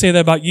Jesus to say that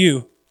about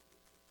you?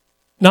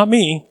 Not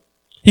me.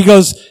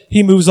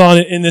 He moves on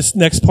in this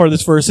next part of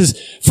this verse.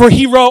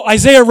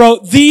 Isaiah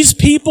wrote, these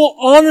people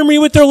honor me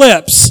with their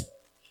lips.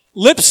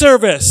 Lip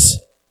service.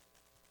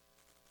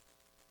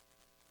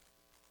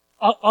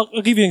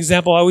 I'll give you an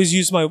example. I always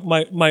use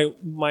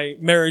my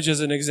marriage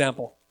as an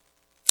example.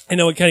 I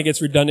know it kind of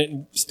gets redundant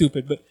and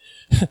stupid, but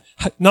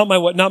not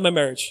my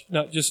marriage.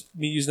 Not just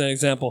me using that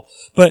example.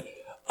 But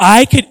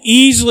I could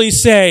easily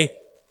say,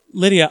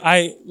 Lydia,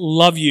 I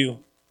love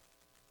you.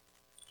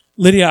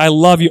 Lydia, I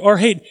love you. Or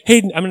Hayden,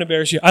 I'm going to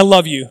embarrass you. I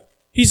love you.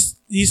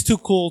 He's too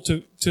cool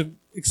to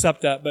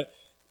accept that. But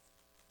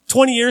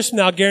 20 years from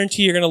now, I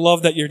guarantee you're going to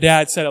love that your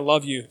dad said, I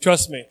love you.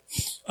 Trust me.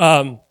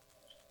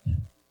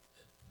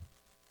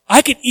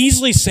 I could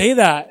easily say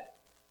that.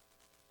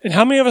 And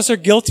how many of us are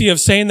guilty of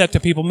saying that to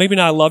people? Maybe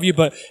not I love you,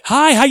 but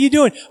hi, how you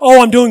doing? Oh,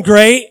 I'm doing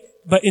great.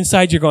 But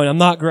inside you're going, I'm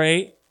not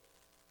great.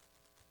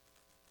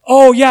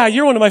 Oh, yeah,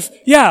 you're one of my,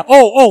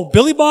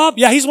 Billy Bob?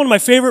 Yeah, he's one of my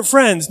favorite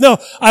friends. No,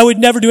 I would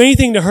never do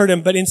anything to hurt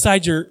him, but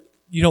inside you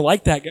don't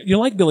like that guy. You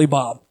don't like Billy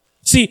Bob.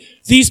 See,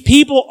 these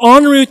people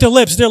honor me with their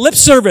lips. Their lip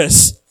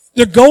service.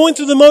 They're going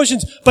through the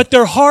motions, but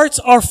their hearts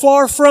are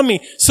far from me.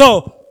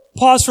 So,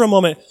 pause for a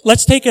moment.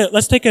 Let's take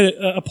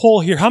a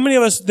poll here. How many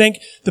of us think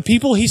the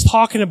people he's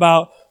talking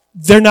about,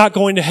 they're not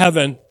going to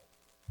heaven?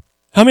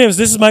 How many of us,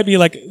 this might be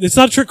like, it's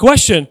not a trick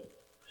question.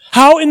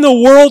 How in the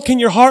world can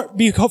your heart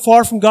be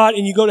far from God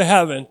and you go to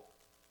heaven?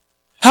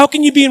 How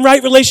can you be in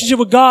right relationship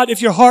with God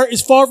if your heart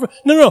is far from,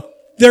 no.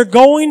 They're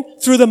going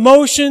through the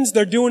motions.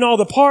 They're doing all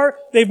the part.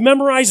 They've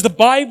memorized the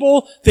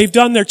Bible. They've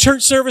done their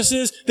church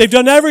services. They've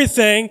done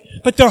everything,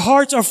 but their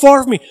hearts are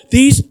far from me.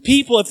 These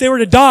people, if they were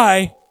to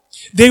die,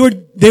 they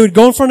would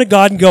go in front of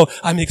God and go,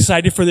 I'm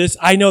excited for this.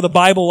 I know the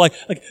Bible, like,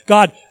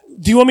 God,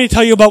 do you want me to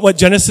tell you about what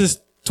Genesis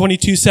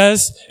 22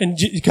 says? And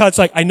God's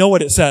like, I know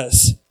what it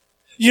says.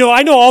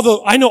 I know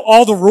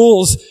all the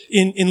rules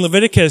in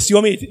Leviticus. You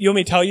want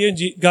me to tell you? And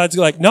God's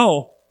like,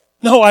 no,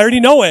 I already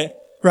know it,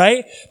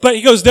 right? But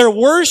he goes, their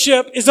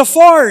worship is a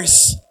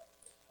farce.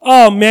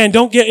 Oh man,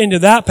 don't get into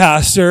that,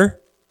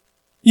 Pastor.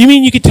 You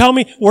mean you could tell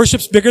me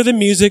worship's bigger than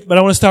music? But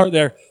I want to start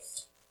there.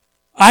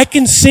 I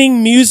can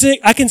sing music.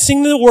 I can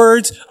sing the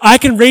words. I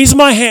can raise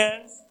my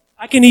hands.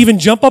 I can even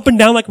jump up and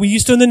down like we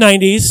used to in the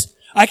 90s.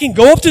 I can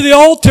go up to the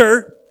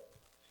altar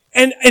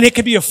and it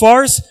could be a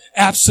farce.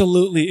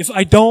 Absolutely. If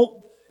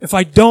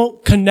I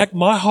don't connect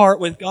my heart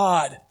with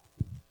God.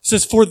 It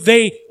says, for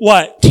they,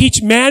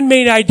 teach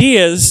man-made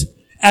ideas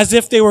as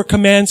if they were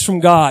commands from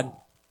God.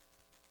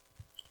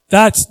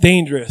 That's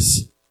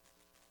dangerous.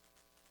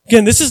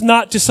 Again, this is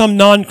not to some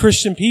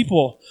non-Christian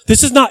people.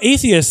 This is not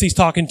atheists he's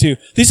talking to.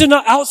 These are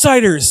not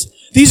outsiders.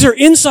 These are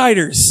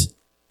insiders.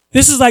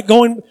 This is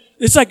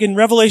it's like in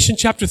Revelation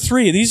chapter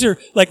 3. These are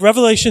like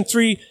Revelation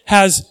 3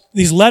 has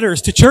these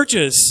letters to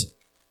churches.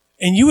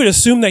 And you would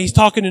assume that he's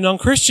talking to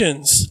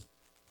non-Christians.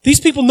 These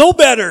people know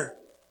better.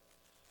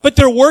 But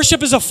their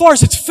worship is a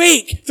farce. It's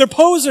fake. They're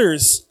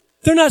posers.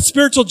 They're not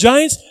spiritual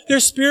giants. They're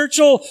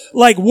spiritual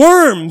like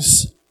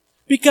worms.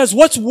 Because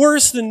what's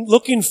worse than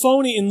looking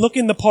phony and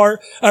looking the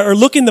part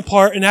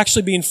and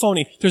actually being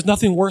phony? There's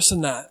nothing worse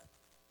than that.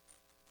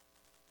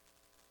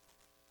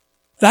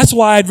 That's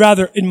why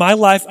in my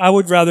life, I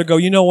would rather go,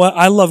 you know what?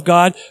 I love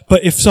God,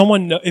 but if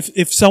someone,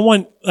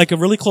 like a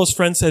really close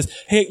friend says,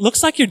 hey, it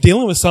looks like you're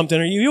dealing with something.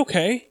 Are you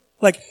okay?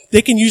 Like,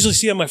 they can usually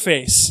see it on my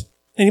face.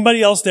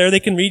 Anybody else there, they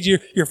can read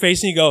your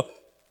face and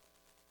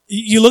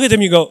you look at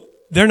them, you go,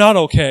 they're not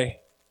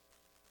okay.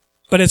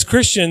 But as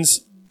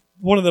Christians,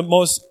 one of the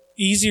most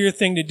easier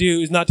thing to do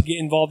is not to get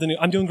involved in it.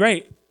 I'm doing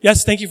great.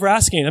 Yes, thank you for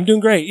asking. I'm doing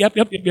great. Yep.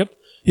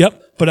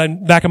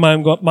 But back in my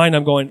mind,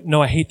 I'm going,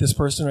 no, I hate this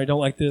person, or I don't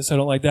like this, I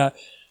don't like that.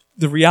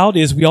 The reality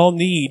is we all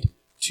need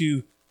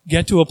to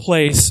get to a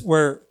place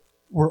where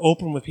we're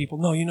open with people.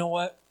 No, you know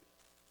what?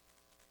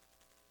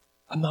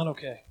 I'm not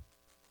okay.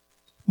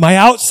 My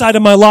outside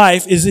of my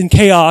life is in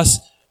chaos,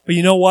 but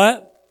you know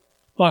what?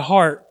 My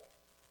heart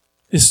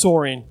is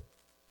soaring.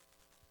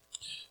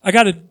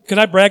 Could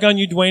I brag on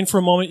you, Dwayne, for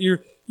a moment?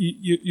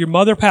 Your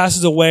mother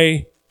passes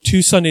away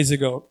 2 Sundays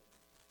ago.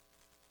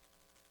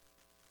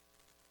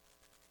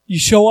 You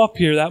show up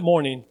here that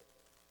morning,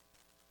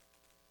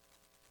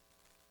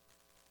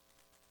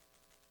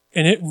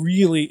 and it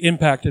really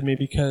impacted me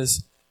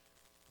because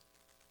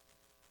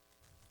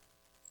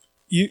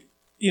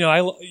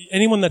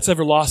anyone that's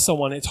ever lost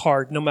someone, it's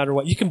hard no matter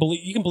what. You can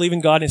believe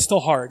in God, and it's still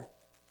hard.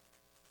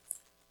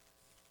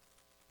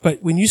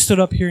 But when you stood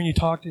up here and you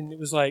talked, and it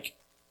was like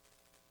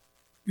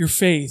your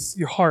faith,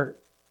 your heart,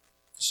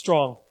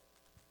 strong.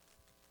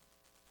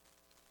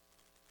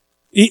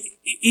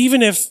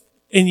 Even if,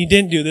 and you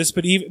didn't do this,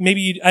 but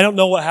I don't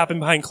know what happened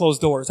behind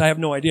closed doors. I have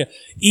no idea.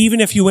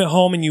 Even if you went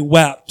home and you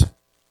wept,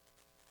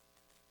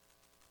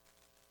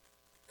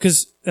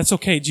 because that's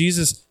okay.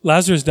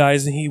 Lazarus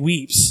dies and he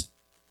weeps.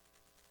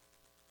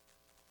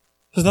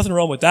 There's nothing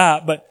wrong with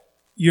that, but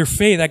your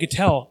faith, I could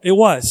tell, it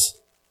was.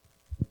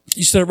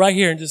 You stood right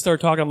here and just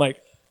started talking. I'm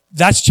like,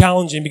 that's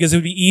challenging because it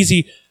would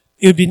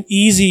have been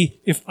easy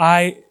if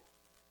I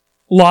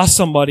lost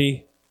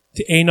somebody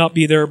to A, not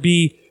be there, or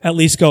B, at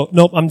least go,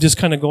 nope, I'm just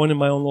kind of going in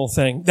my own little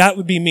thing. That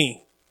would be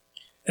me.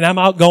 And I'm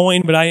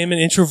outgoing, but I am an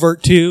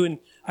introvert too, and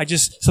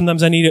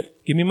sometimes I need to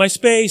give me my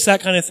space,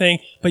 that kind of thing.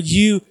 But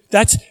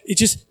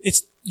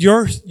it's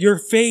your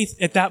faith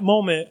at that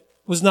moment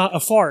was not a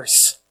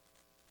farce.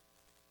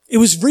 It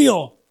was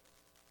real.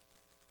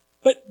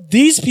 But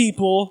these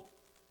people,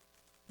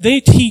 they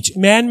teach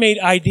man-made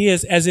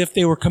ideas as if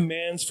they were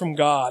commands from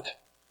God.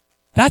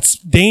 That's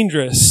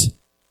dangerous.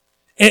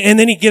 And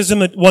then he gives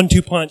them a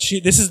 1-2 punch.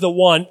 This is the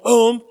one.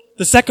 Boom.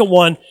 The second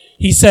one,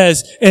 he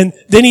says, and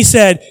then he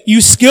said,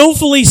 you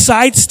skillfully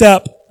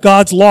sidestep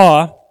God's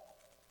law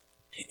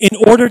in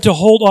order to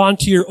hold on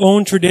to your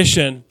own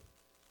tradition.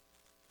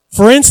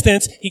 For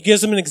instance, he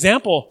gives them an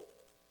example.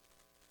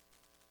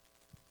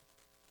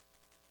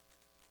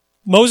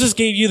 Moses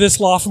gave you this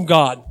law from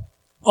God.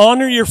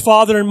 Honor your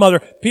father and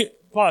mother.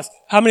 Pause.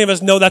 How many of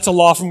us know that's a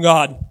law from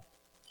God?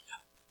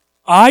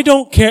 I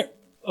don't care.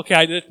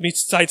 Okay, let me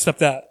sidestep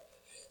that.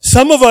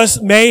 Some of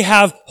us may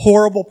have had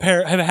horrible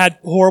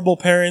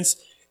parents,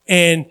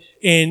 and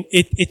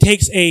it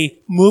takes a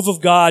move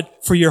of God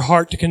for your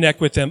heart to connect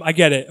with them. I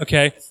get it,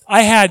 okay?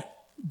 I had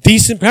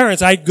decent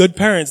parents. I had good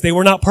parents. They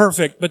were not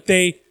perfect, but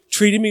they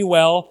treated me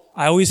well.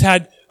 I always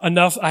had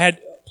enough. I had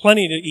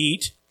plenty to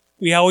eat.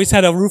 We always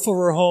had a roof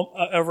over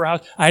our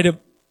house. I had to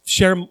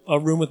share a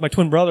room with my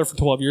twin brother for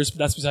 12 years, but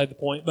that's beside the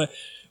point. But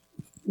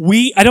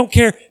I don't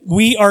care.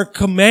 We are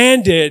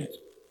commanded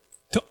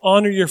to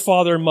honor your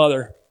father and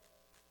mother.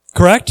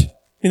 Correct? I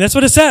mean, that's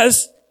what it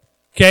says.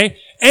 Okay?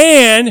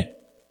 And,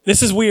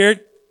 this is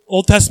weird.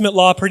 Old Testament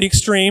law, pretty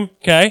extreme.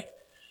 Okay?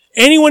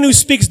 Anyone who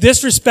speaks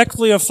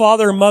disrespectfully of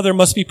father or mother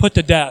must be put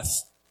to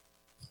death.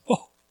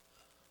 Oh.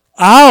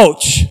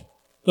 Ouch!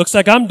 Looks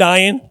like I'm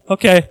dying.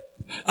 Okay.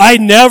 I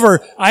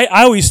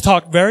always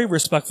talked very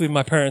respectfully to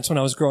my parents when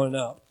I was growing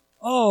up.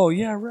 Oh,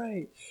 yeah,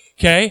 right.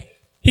 Okay?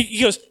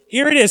 He goes,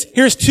 here it is.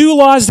 Here's 2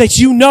 laws that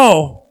you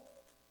know.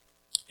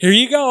 Here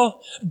you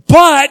go.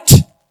 But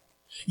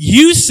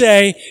you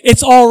say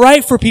it's all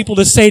right for people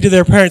to say to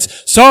their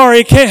parents,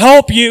 sorry, can't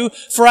help you,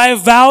 for I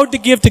have vowed to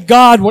give to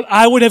God what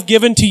I would have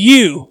given to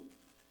you.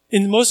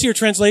 In most of your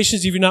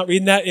translations, if you're not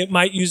reading that, it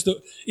might use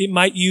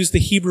the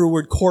Hebrew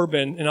word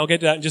korban, and I'll get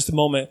to that in just a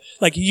moment.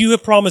 Like, you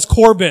have promised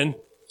korban,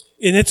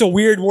 and it's a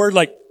weird word,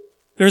 like,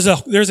 there's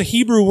a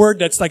Hebrew word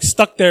that's like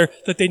stuck there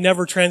that they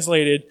never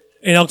translated.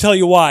 And I'll tell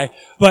you why.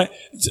 But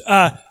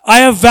I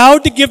have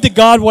vowed to give to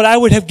God what I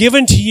would have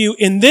given to you.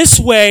 In this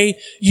way,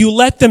 you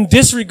let them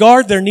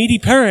disregard their needy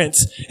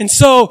parents. And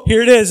so,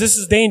 here it is. This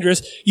is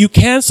dangerous. You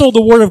cancel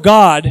the word of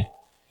God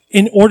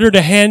in order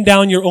to hand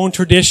down your own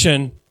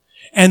tradition.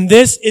 And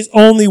this is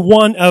only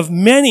one of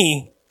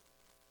many,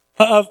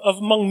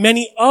 among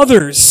many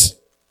others.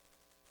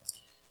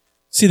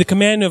 See, the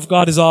command of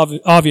God is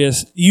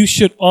obvious. You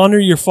should honor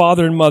your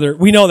father and mother.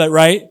 We know that,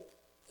 right?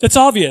 That's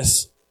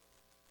obvious.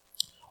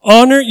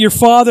 Honor your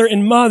father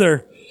and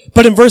mother.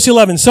 But in verse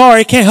 11, sorry,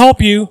 I can't help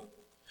you,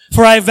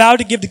 for I have vowed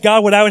to give to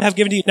God what I would have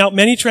given to you. Now,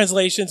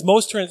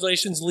 most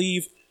translations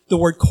leave the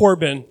word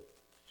korban.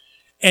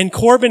 And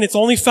korban, it's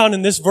only found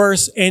in this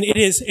verse, and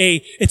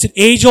it's an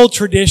age-old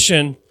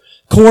tradition.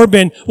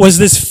 Korban was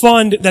this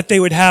fund that they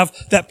would have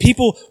that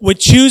people would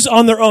choose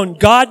on their own.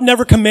 God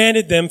never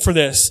commanded them for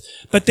this,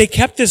 but they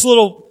kept this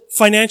little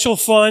financial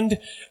fund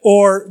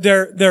or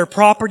their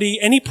property,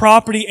 any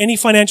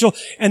financial,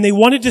 and they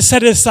wanted to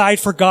set it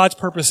aside for God's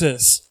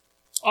purposes.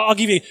 I'll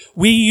give you,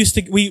 we used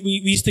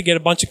to get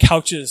a bunch of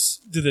couches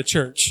to the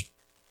church.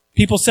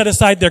 People set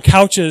aside their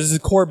couches as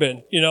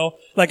korban,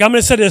 like, I'm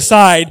going to set it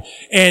aside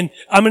and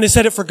I'm going to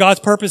set it for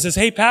God's purposes.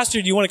 Hey,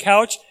 pastor, do you want a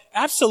couch?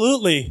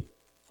 Absolutely.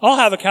 I'll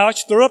have a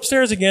couch. They're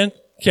upstairs again.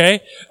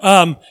 Okay.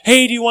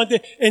 Hey, do you want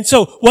the, and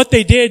so what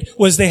they did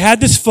was they had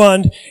this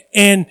fund,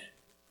 and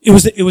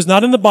it was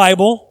not in the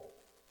Bible.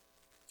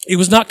 It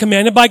was not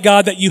commanded by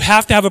God that you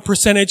have to have a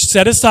percentage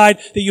set aside,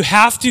 that you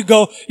have to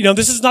go,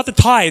 this is not the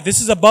tithe. This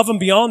is above and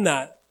beyond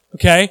that.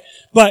 Okay?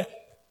 But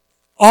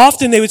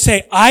often they would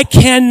say, I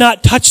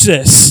cannot touch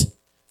this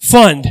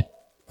fund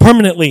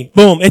permanently.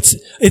 Boom.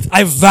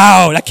 I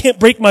vowed. I can't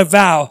break my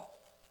vow.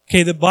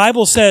 Okay, the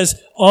Bible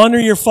says, honor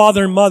your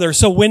father and mother.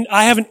 So when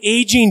I have an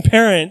aging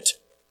parent,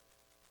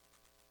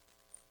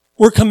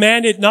 we're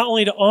commanded not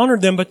only to honor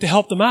them, but to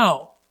help them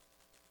out.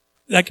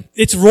 Like,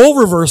 it's role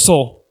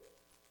reversal.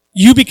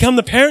 You become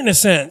the parent in a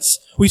sense.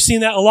 We've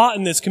seen that a lot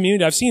in this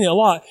community. I've seen it a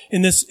lot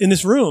in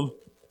this room.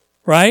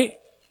 Right?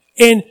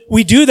 And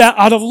we do that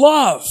out of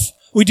love.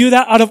 We do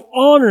that out of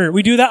honor.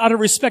 We do that out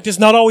of respect. It's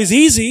not always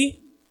easy.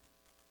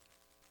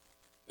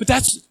 But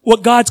that's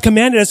what God's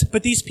commanded us.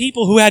 But these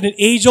people who had an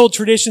age-old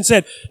tradition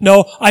said,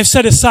 no, I've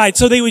set aside.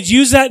 So they would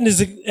use that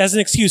as an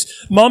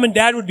excuse. Mom and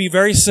dad would be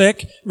very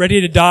sick,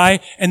 ready to die,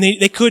 and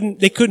they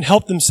couldn't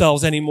help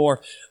themselves anymore.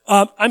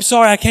 I'm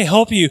sorry, I can't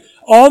help you.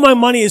 All my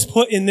money is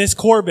put in this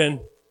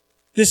Corbin.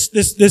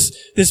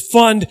 This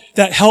fund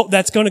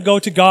that's going to go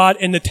to God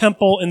and the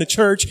temple and the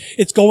church.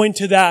 It's going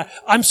to that.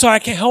 I'm sorry, I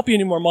can't help you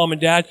anymore, mom and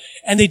dad.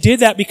 And they did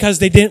that because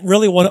they didn't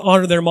really want to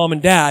honor their mom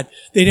and dad.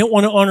 They didn't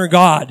want to honor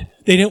God.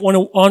 They didn't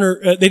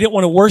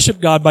want to worship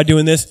God by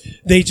doing this.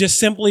 They just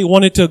simply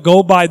wanted to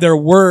go by their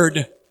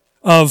word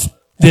of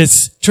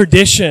this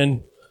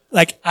tradition.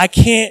 Like, I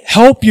can't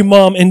help you,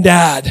 mom and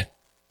dad.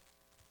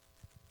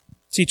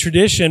 See,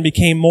 tradition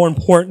became more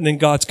important than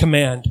God's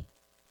command.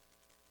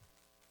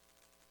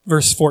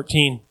 Verse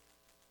 14.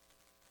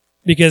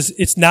 Because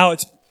he's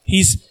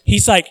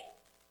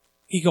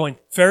going,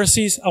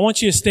 Pharisees, I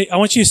want you to stay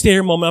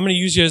here a moment. I'm going to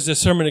use you as a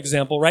sermon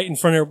example right in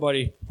front of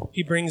everybody.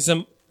 He brings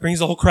the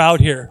whole crowd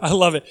here. I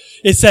love it.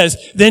 It says,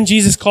 then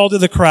Jesus called to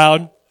the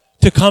crowd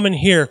to come and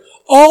hear.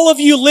 All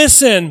of you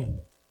listen,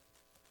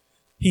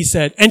 he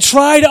said, and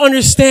try to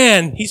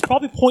understand. He's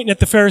probably pointing at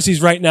the Pharisees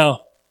right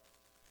now.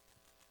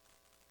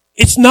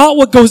 It's not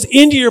what goes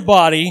into your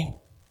body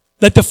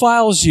that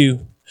defiles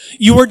you.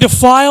 You are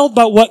defiled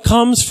by what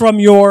comes from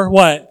your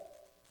what?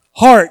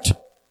 Heart.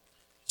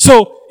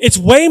 So it's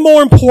way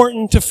more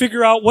important to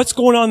figure out what's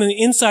going on in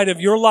the inside of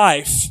your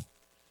life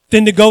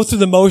than to go through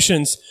the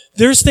motions.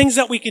 There's things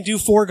that we can do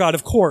for God,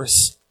 of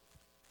course.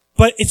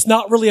 But it's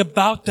not really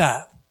about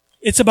that.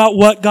 It's about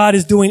what God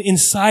is doing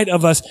inside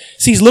of us.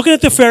 See, he's looking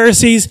at the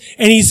Pharisees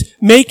and he's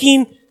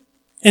making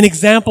an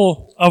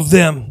example of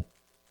them.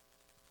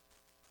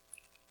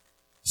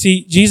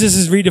 See, Jesus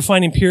is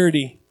redefining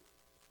purity.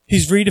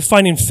 He's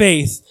redefining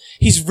faith.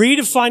 He's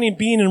redefining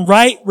being in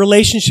right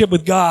relationship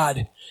with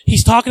God.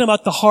 He's talking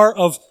about the heart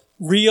of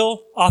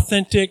real,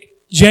 authentic,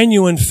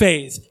 genuine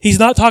faith. He's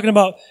talking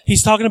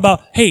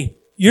about, hey,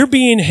 you're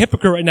being a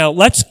hypocrite right now.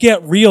 Let's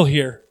get real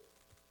here.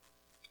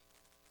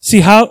 See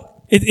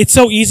how it's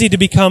so easy to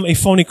become a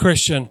phony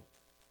Christian.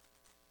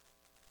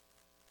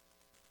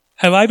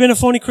 Have I been a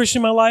phony Christian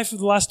in my life for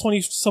the last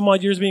 20 some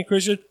odd years being a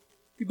Christian?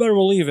 You better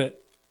believe it.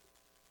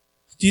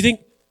 Do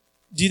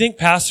you think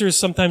pastors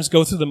sometimes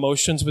go through the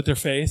motions with their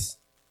faith?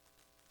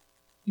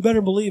 You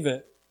better believe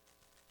it.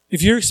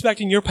 If you're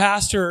expecting your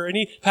pastor or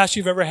any pastor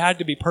you've ever had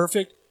to be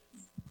perfect,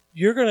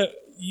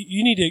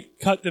 you need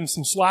to cut them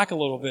some slack a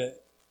little bit.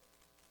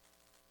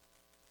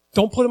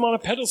 Don't put them on a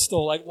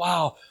pedestal like,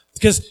 wow.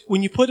 Because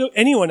when you put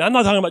anyone, I'm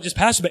not talking about just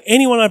pastors, but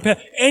anyone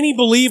any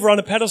believer on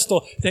a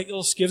pedestal, that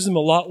just gives them a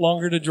lot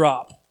longer to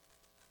drop.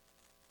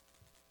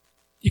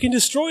 You can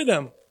destroy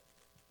them.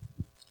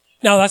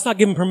 Now, that's not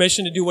giving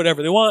permission to do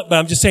whatever they want, but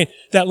I'm just saying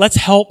that let's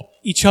help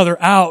each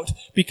other out,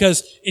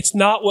 because it's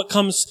not what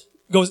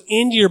goes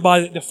into your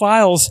body that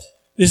defiles.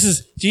 This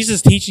is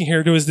Jesus teaching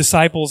here to his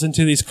disciples and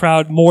to this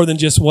crowd more than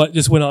just what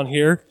just went on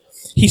here.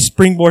 He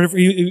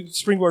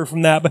springboarded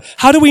from that. But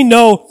how do we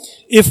know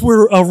if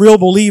we're a real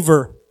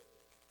believer?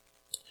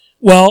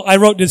 Well, I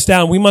wrote this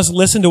down. We must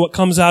listen to what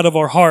comes out of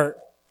our heart.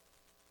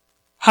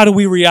 How do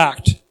we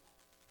react?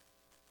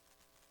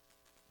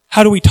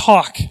 How do we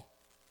talk?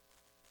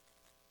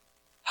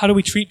 How do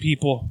we treat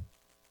people?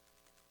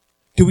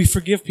 Do we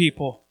forgive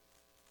people?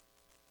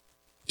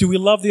 Do we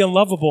love the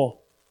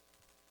unlovable?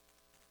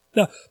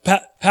 Now,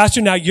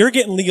 Pastor, now you're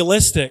getting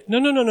legalistic.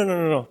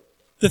 No.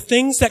 The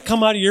things that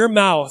come out of your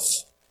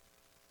mouth,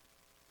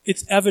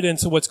 it's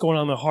evidence of what's going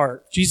on in the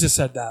heart. Jesus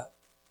said that.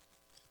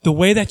 The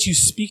way that you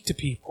speak to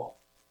people.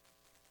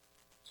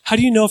 How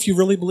do you know if you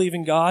really believe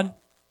in God?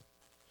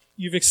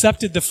 You've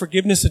accepted the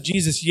forgiveness of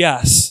Jesus,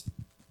 yes.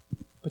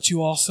 But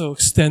you also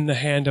extend the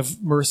hand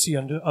of mercy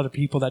unto other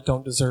people that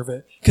don't deserve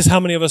it. Because how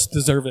many of us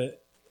deserve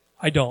it?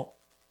 I don't.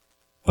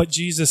 But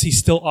Jesus, he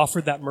still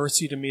offered that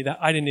mercy to me that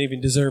I didn't even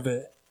deserve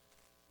it.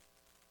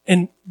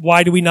 And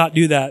why do we not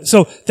do that?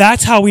 So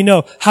that's how we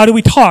know. How do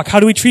we talk? How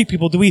do we treat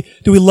people? Do we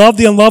love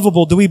the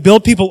unlovable? Do we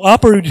build people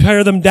up or do we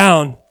tear them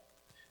down?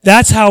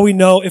 That's how we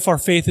know if our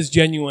faith is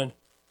genuine.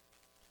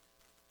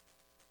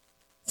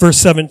 Verse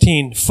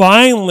 17.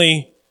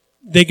 Finally,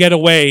 they get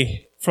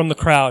away from the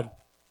crowd.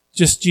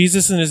 Just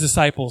Jesus and his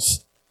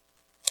disciples.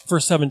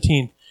 Verse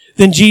 17.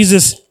 Then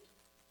Jesus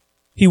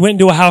he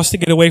went into a house to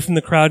get away from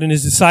the crowd, and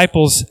his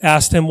disciples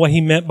asked him what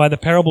he meant by the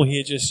parable he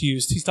had just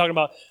used. He's talking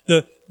about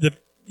the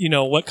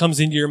what comes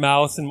into your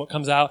mouth and what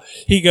comes out.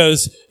 He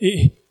goes,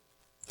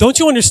 don't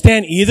you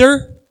understand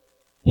either?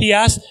 He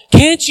asked,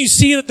 can't you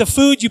see that the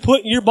food you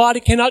put in your body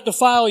cannot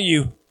defile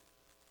you?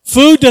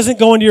 Food doesn't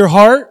go into your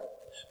heart,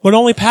 but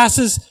only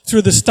passes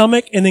through the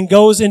stomach and then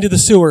goes into the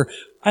sewer.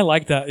 I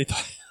like that.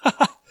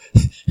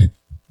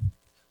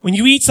 When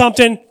you eat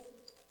something,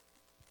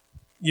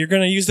 you're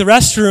going to use the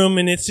restroom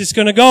and it's just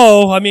going to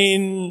go. I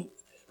mean,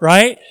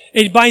 right?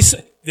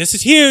 This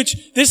is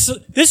huge.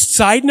 This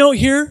side note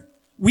here,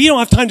 we don't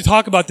have time to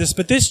talk about this,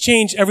 but this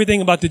changed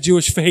everything about the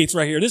Jewish faith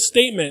right here. This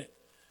statement.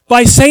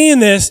 By saying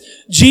this,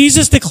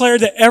 Jesus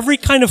declared that every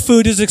kind of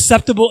food is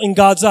acceptable in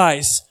God's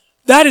eyes.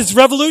 That is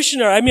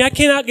revolutionary. I mean, I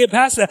cannot get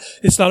past that.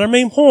 It's not our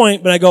main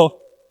point, but I go,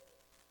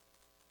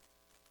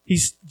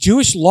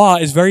 Jewish law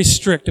is very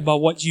strict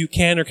about what you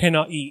can or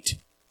cannot eat.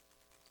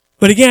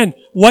 But again,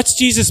 what's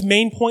Jesus'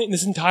 main point in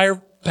this entire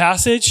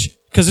passage?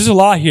 Because there's a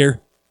lot here.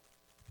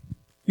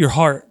 Your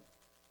heart.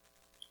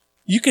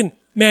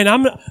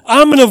 I'm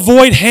going to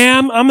avoid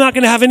ham. I'm not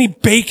going to have any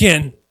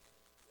bacon.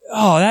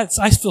 Oh,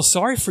 I feel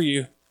sorry for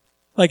you.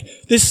 Like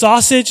this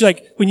sausage,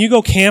 like when you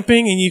go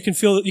camping and you can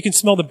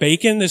smell the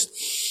bacon.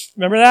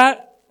 Remember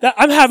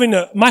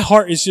that? My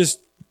heart is just,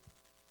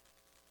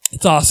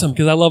 it's awesome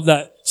because I love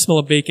that smell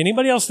of bacon.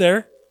 Anybody else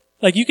there?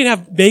 Like you can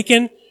have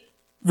bacon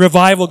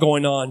revival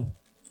going on.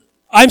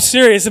 I'm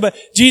serious about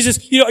Jesus.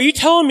 Are you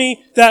telling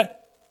me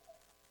that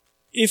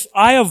if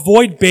I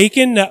avoid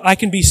bacon that I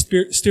can be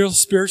still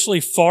spiritually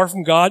far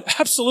from God?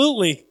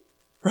 Absolutely.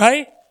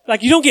 Right?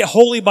 Like you don't get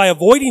holy by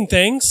avoiding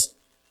things.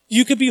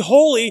 You could be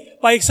holy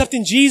by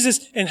accepting Jesus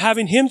and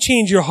having Him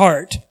change your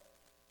heart.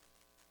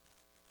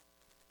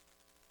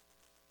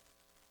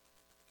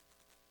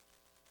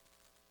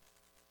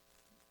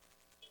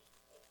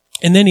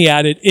 And then he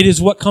added, it is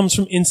what comes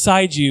from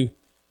inside you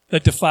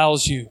that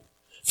defiles you.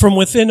 From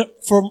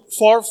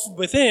far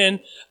within,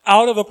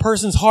 out of a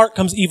person's heart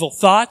comes evil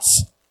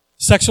thoughts,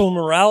 sexual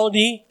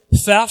immorality,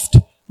 theft,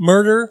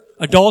 murder,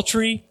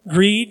 adultery,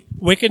 greed,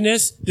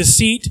 wickedness,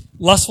 deceit,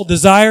 lustful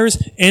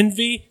desires,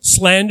 envy,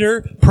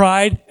 slander,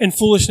 pride, and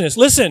foolishness.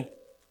 Listen,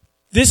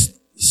 this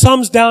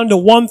sums down to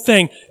one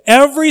thing.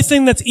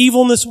 Everything that's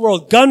evil in this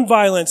world, gun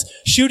violence,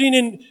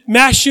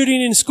 mass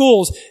shooting in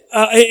schools,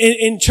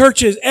 in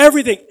churches,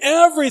 everything,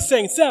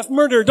 theft,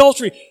 murder,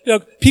 adultery,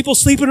 people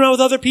sleeping around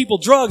with other people,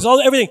 drugs,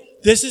 everything.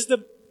 This is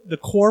the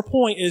core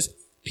point is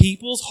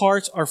people's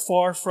hearts are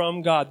far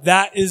from God.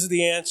 That is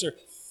the answer.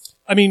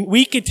 I mean,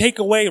 we could take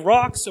away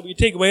rocks, so we could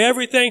take away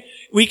everything.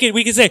 We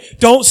could say,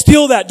 don't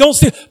steal that, don't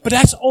steal, but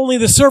that's only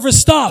the surface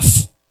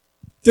stuff.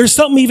 There's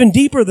something even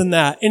deeper than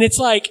that. And it's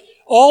like,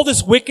 all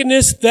this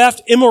wickedness,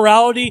 theft,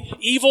 immorality,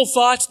 evil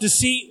thoughts,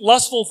 deceit,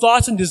 lustful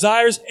thoughts and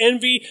desires,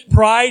 envy,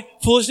 pride,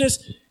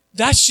 foolishness,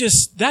 that's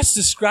just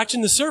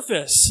scratching the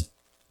surface.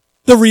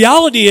 The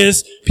reality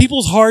is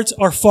people's hearts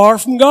are far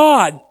from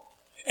God.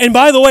 And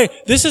by the way,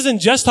 this isn't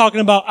just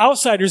talking about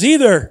outsiders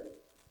either.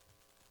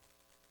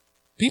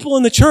 People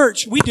in the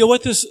church, we deal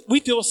with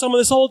some of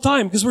this all the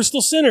time because we're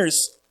still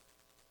sinners.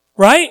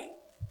 Right?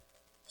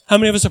 How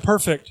many of us are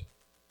perfect?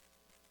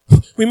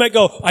 We might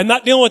go, I'm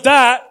not dealing with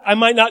that. I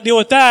might not deal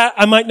with that.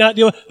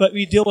 But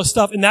we deal with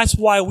stuff. And that's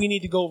why we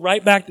need to go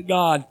right back to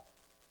God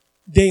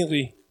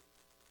daily.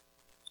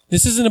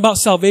 This isn't about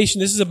salvation.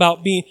 This is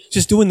about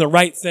just doing the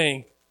right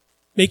thing.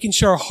 Making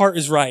sure our heart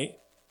is right.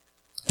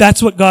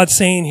 That's what God's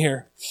saying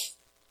here.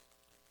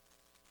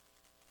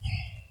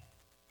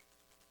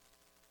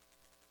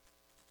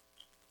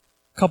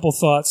 Couple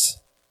thoughts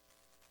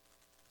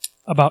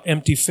about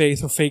empty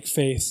faith or fake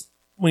faith.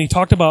 When he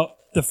talked about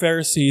the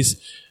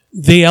Pharisees,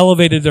 they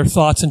elevated their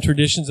thoughts and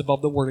traditions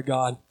above the Word of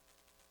God.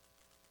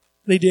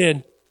 They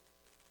did.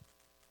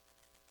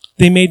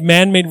 They made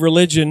man-made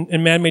religion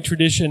and man-made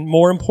tradition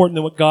more important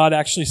than what God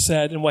actually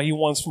said and what He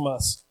wants from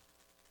us.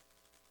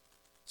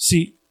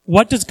 See,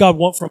 what does God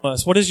want from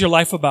us? What is your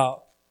life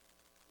about?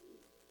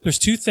 There's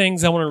two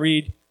things I want to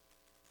read.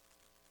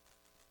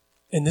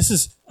 And this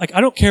is, like,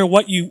 I don't care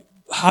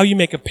how you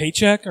make a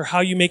paycheck or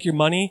how you make your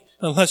money,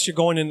 unless you're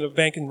going into the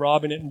bank and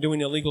robbing it and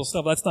doing illegal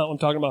stuff. That's not what I'm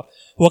talking about.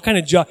 What kind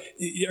of job?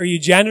 Are you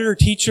janitor,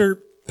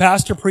 teacher,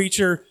 pastor,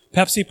 preacher,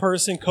 Pepsi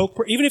person, Coke?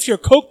 Even if you're a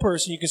Coke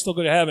person, you can still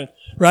go to heaven,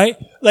 right?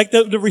 Like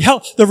the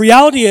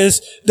reality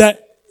is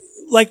that,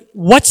 like,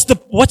 what's the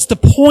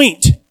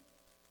point?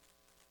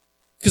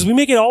 Because we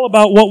make it all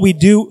about what we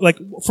do, like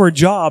for a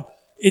job.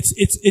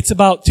 It's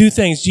about two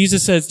things.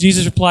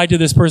 Jesus replied to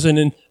this person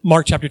in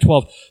Mark chapter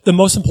 12. The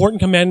most important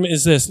commandment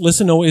is this.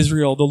 Listen, O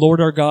Israel, the Lord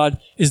our God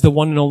is the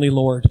one and only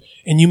Lord.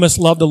 And you must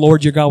love the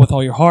Lord your God with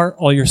all your heart,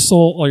 all your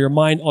soul, all your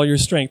mind, all your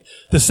strength.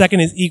 The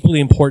second is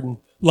equally important.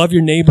 Love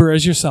your neighbor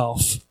as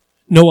yourself.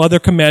 No other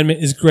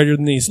commandment is greater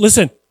than these.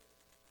 Listen.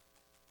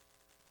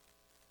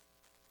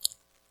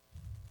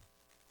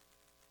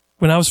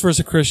 When I was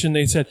first a Christian,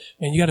 they said,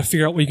 man, you got to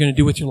figure out what you're going to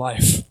do with your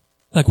life.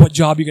 Like what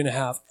job you're going to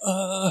have.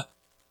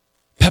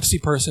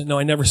 Pepsi person. No,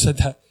 I never said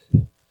that.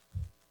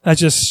 That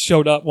just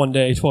showed up one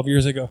day 12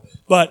 years ago.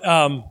 But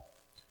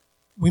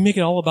we make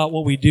it all about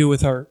what we do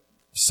with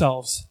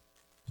ourselves.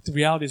 But the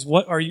reality is,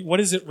 what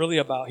is it really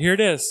about? Here it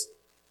is.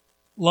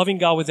 Loving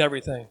God with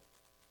everything.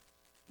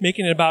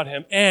 Making it about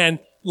Him. And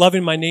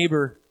loving my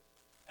neighbor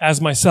as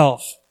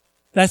myself.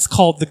 That's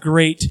called the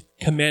Great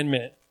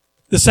Commandment.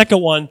 The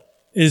second one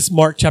is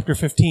Mark chapter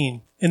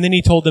 15. And then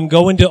He told them,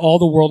 go into all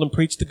the world and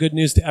preach the good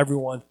news to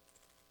everyone.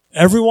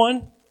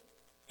 Everyone?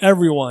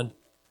 Everyone.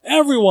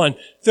 Everyone.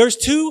 There's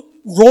two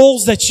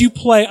roles that you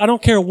play. I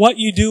don't care what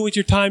you do with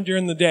your time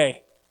during the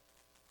day.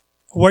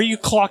 Where you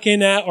clock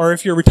in at, or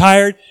if you're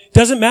retired, it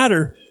doesn't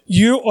matter.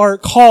 You are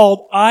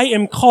called, I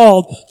am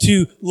called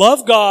to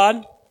love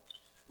God,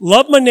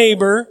 love my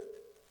neighbor.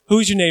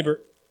 Who's your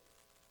neighbor?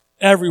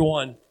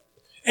 Everyone.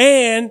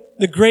 And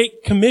the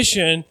Great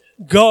Commission,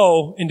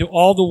 go into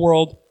all the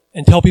world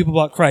and tell people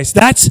about Christ.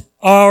 That's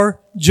our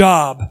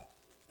job.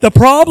 The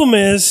problem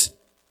is,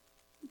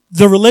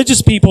 the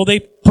religious people, they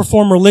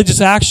perform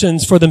religious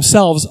actions for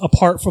themselves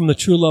apart from the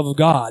true love of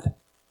God.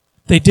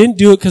 They didn't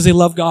do it because they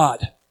love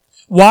God.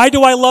 Why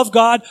do I love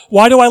God?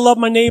 Why do I love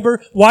my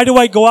neighbor? Why do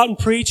I go out and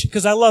preach?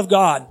 Because I love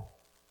God.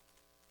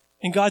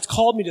 And God's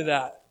called me to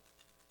that.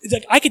 It's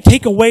like I could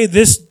take away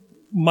this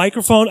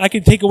microphone, I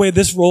could take away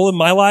this role in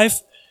my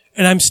life,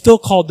 and I'm still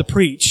called to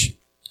preach.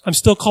 I'm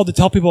still called to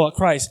tell people about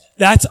Christ.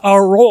 That's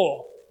our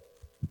role.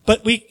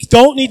 But we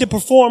don't need to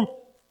perform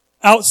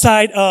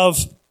outside of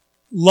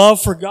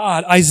love for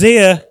God.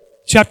 Isaiah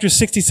chapter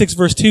 66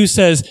 verse 2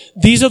 says,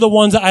 these are the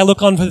ones that I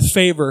look on with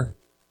favor.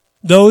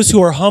 Those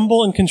who are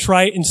humble and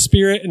contrite in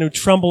spirit and who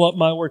tremble at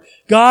my word.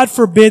 God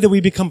forbid that we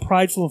become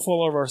prideful and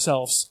full of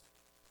ourselves.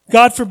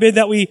 God forbid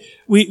that we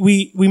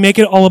make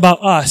it all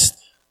about us.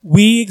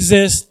 We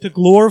exist to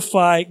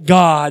glorify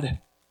God.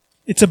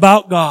 It's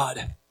about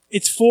God.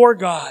 It's for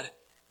God.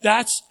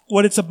 That's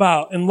what it's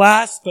about. And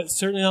last, but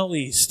certainly not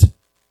least,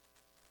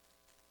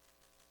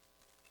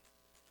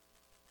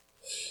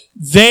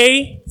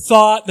 they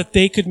thought that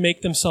they could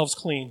make themselves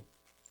clean.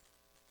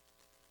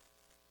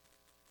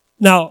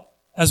 Now,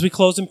 as we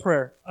close in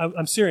prayer,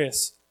 I'm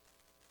serious.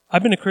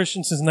 I've been a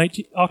Christian since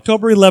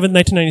October 11,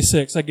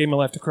 1996. I gave my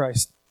life to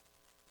Christ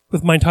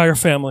with my entire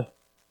family.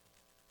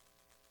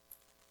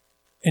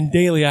 And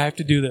daily I have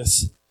to do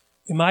this.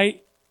 Am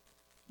I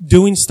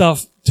doing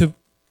stuff to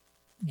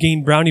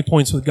gain brownie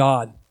points with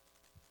God?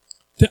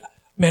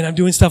 Man, I'm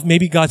doing stuff,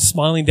 maybe God's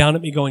smiling down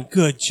at me going,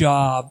 good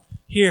job.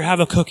 Here, have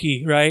a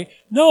cookie, right?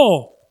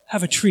 No,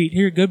 have a treat.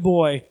 Here, good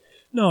boy.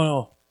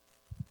 No.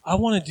 I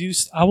want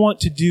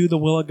to do the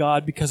will of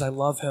God because I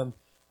love Him,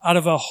 out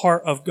of a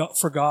heart of God,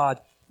 for God,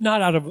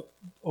 not out of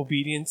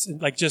obedience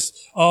and like just,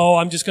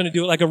 I'm just going to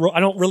do it like I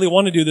don't really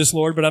want to do this,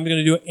 Lord, but I'm going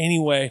to do it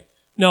anyway.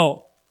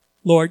 No,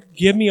 Lord,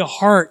 give me a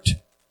heart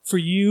for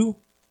You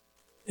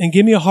and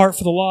give me a heart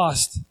for the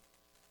lost.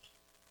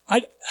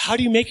 How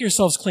do you make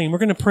yourselves clean? We're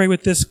going to pray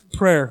with this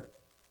prayer.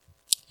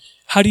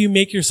 How do you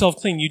make yourself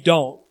clean? You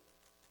don't.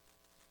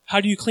 How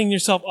do you clean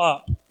yourself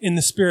up in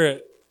the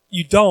Spirit?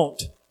 You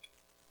don't.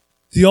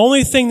 The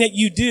only thing that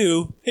you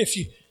do, if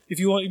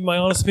you want my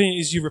honest opinion,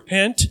 is you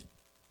repent.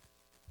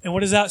 And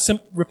what is that?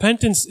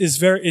 Repentance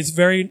is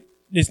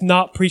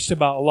not preached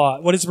about a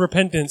lot. What is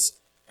repentance?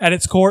 At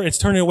its core, it's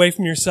turning away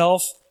from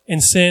yourself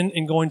and sin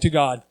and going to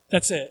God.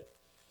 That's it.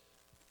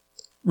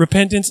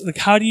 Repentance, like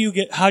how do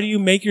you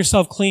make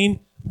yourself clean?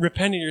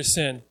 Repent of your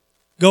sin.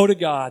 Go to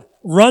God.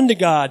 Run to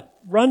God.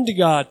 Run to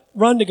God.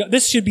 Run to God.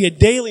 This should be a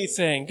daily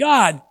thing.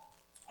 God,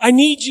 I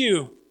need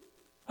You.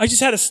 I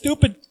just had a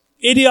stupid,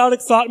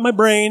 idiotic thought in my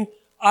brain.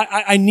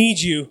 I need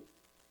You.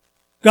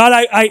 God,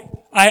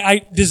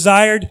 I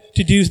desired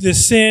to do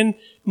this sin.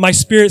 My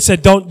spirit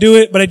said don't do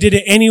it, but I did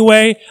it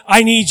anyway.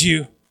 I need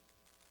You.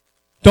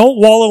 Don't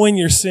wallow in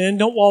your sin.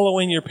 Don't wallow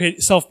in your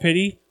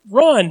self-pity.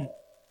 Run.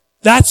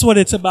 That's what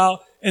it's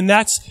about. And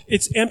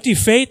it's empty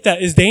faith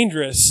that is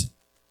dangerous.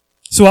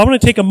 So I want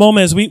to take a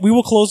moment as we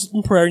will close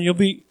in prayer and you'll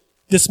be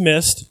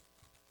dismissed.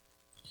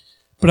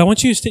 But I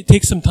want you to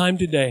take some time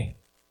today.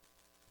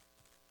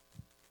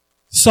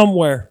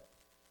 Somewhere.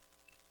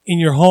 In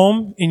your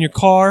home, in your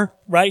car,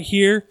 right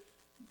here.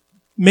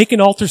 Make an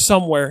altar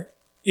somewhere.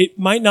 It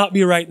might not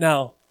be right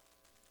now.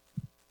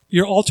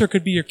 Your altar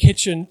could be your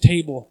kitchen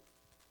table.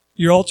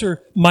 Your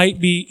altar might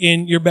be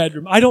in your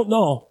bedroom. I don't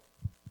know.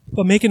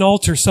 But make an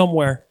altar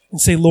somewhere and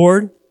say,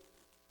 Lord,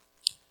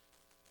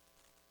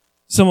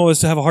 some of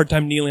us have a hard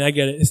time kneeling. I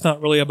get it. It's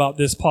not really about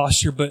this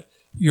posture, but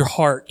your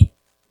heart.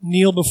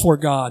 Kneel before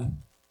God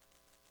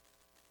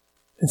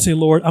and say,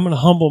 Lord, I'm going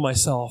to humble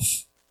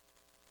myself.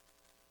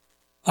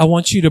 I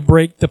want You to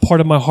break the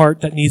part of my heart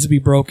that needs to be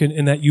broken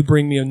and that You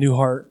bring me a new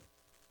heart.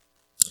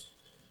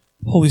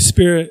 Holy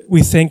Spirit,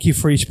 we thank You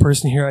for each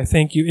person here. I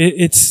thank You.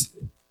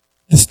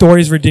 The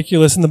story is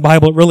ridiculous in the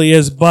Bible. It really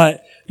is,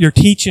 but Your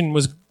teaching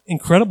was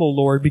incredible,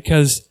 Lord,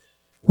 because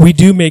we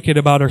do make it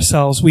about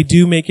ourselves. We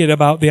do make it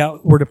about the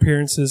outward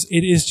appearances.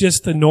 It is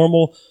just the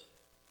normal,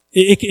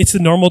 it's the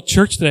normal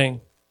church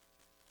thing.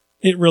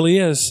 It really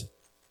is.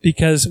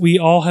 Because we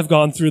all have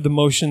gone through the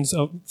motions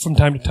from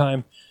time to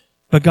time.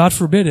 But God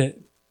forbid it.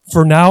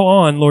 For now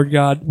on, Lord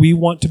God, we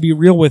want to be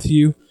real with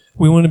You.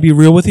 We want to be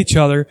real with each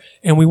other,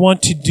 and we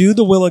want to do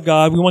the will of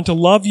God. We want to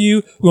love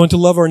you. We want to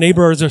love our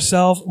neighbor as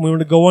ourselves, and we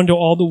want to go into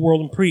all the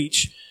world and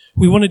preach.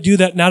 We want to do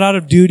that not out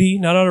of duty,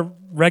 not out of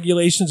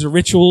regulations or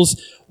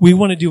rituals. We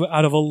want to do it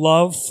out of a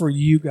love for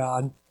you,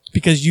 God,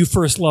 because you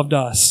first loved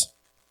us.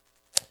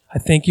 I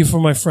thank you for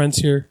my friends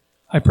here.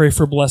 I pray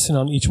for blessing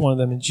on each one of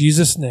them. In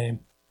Jesus'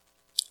 name,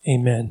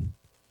 amen.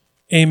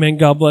 Amen.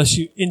 God bless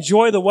you.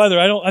 Enjoy the weather.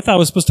 I thought it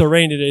was supposed to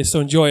rain today, so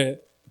enjoy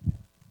it.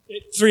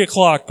 It's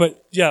 3:00,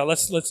 but yeah,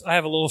 let's I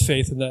have a little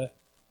faith in that.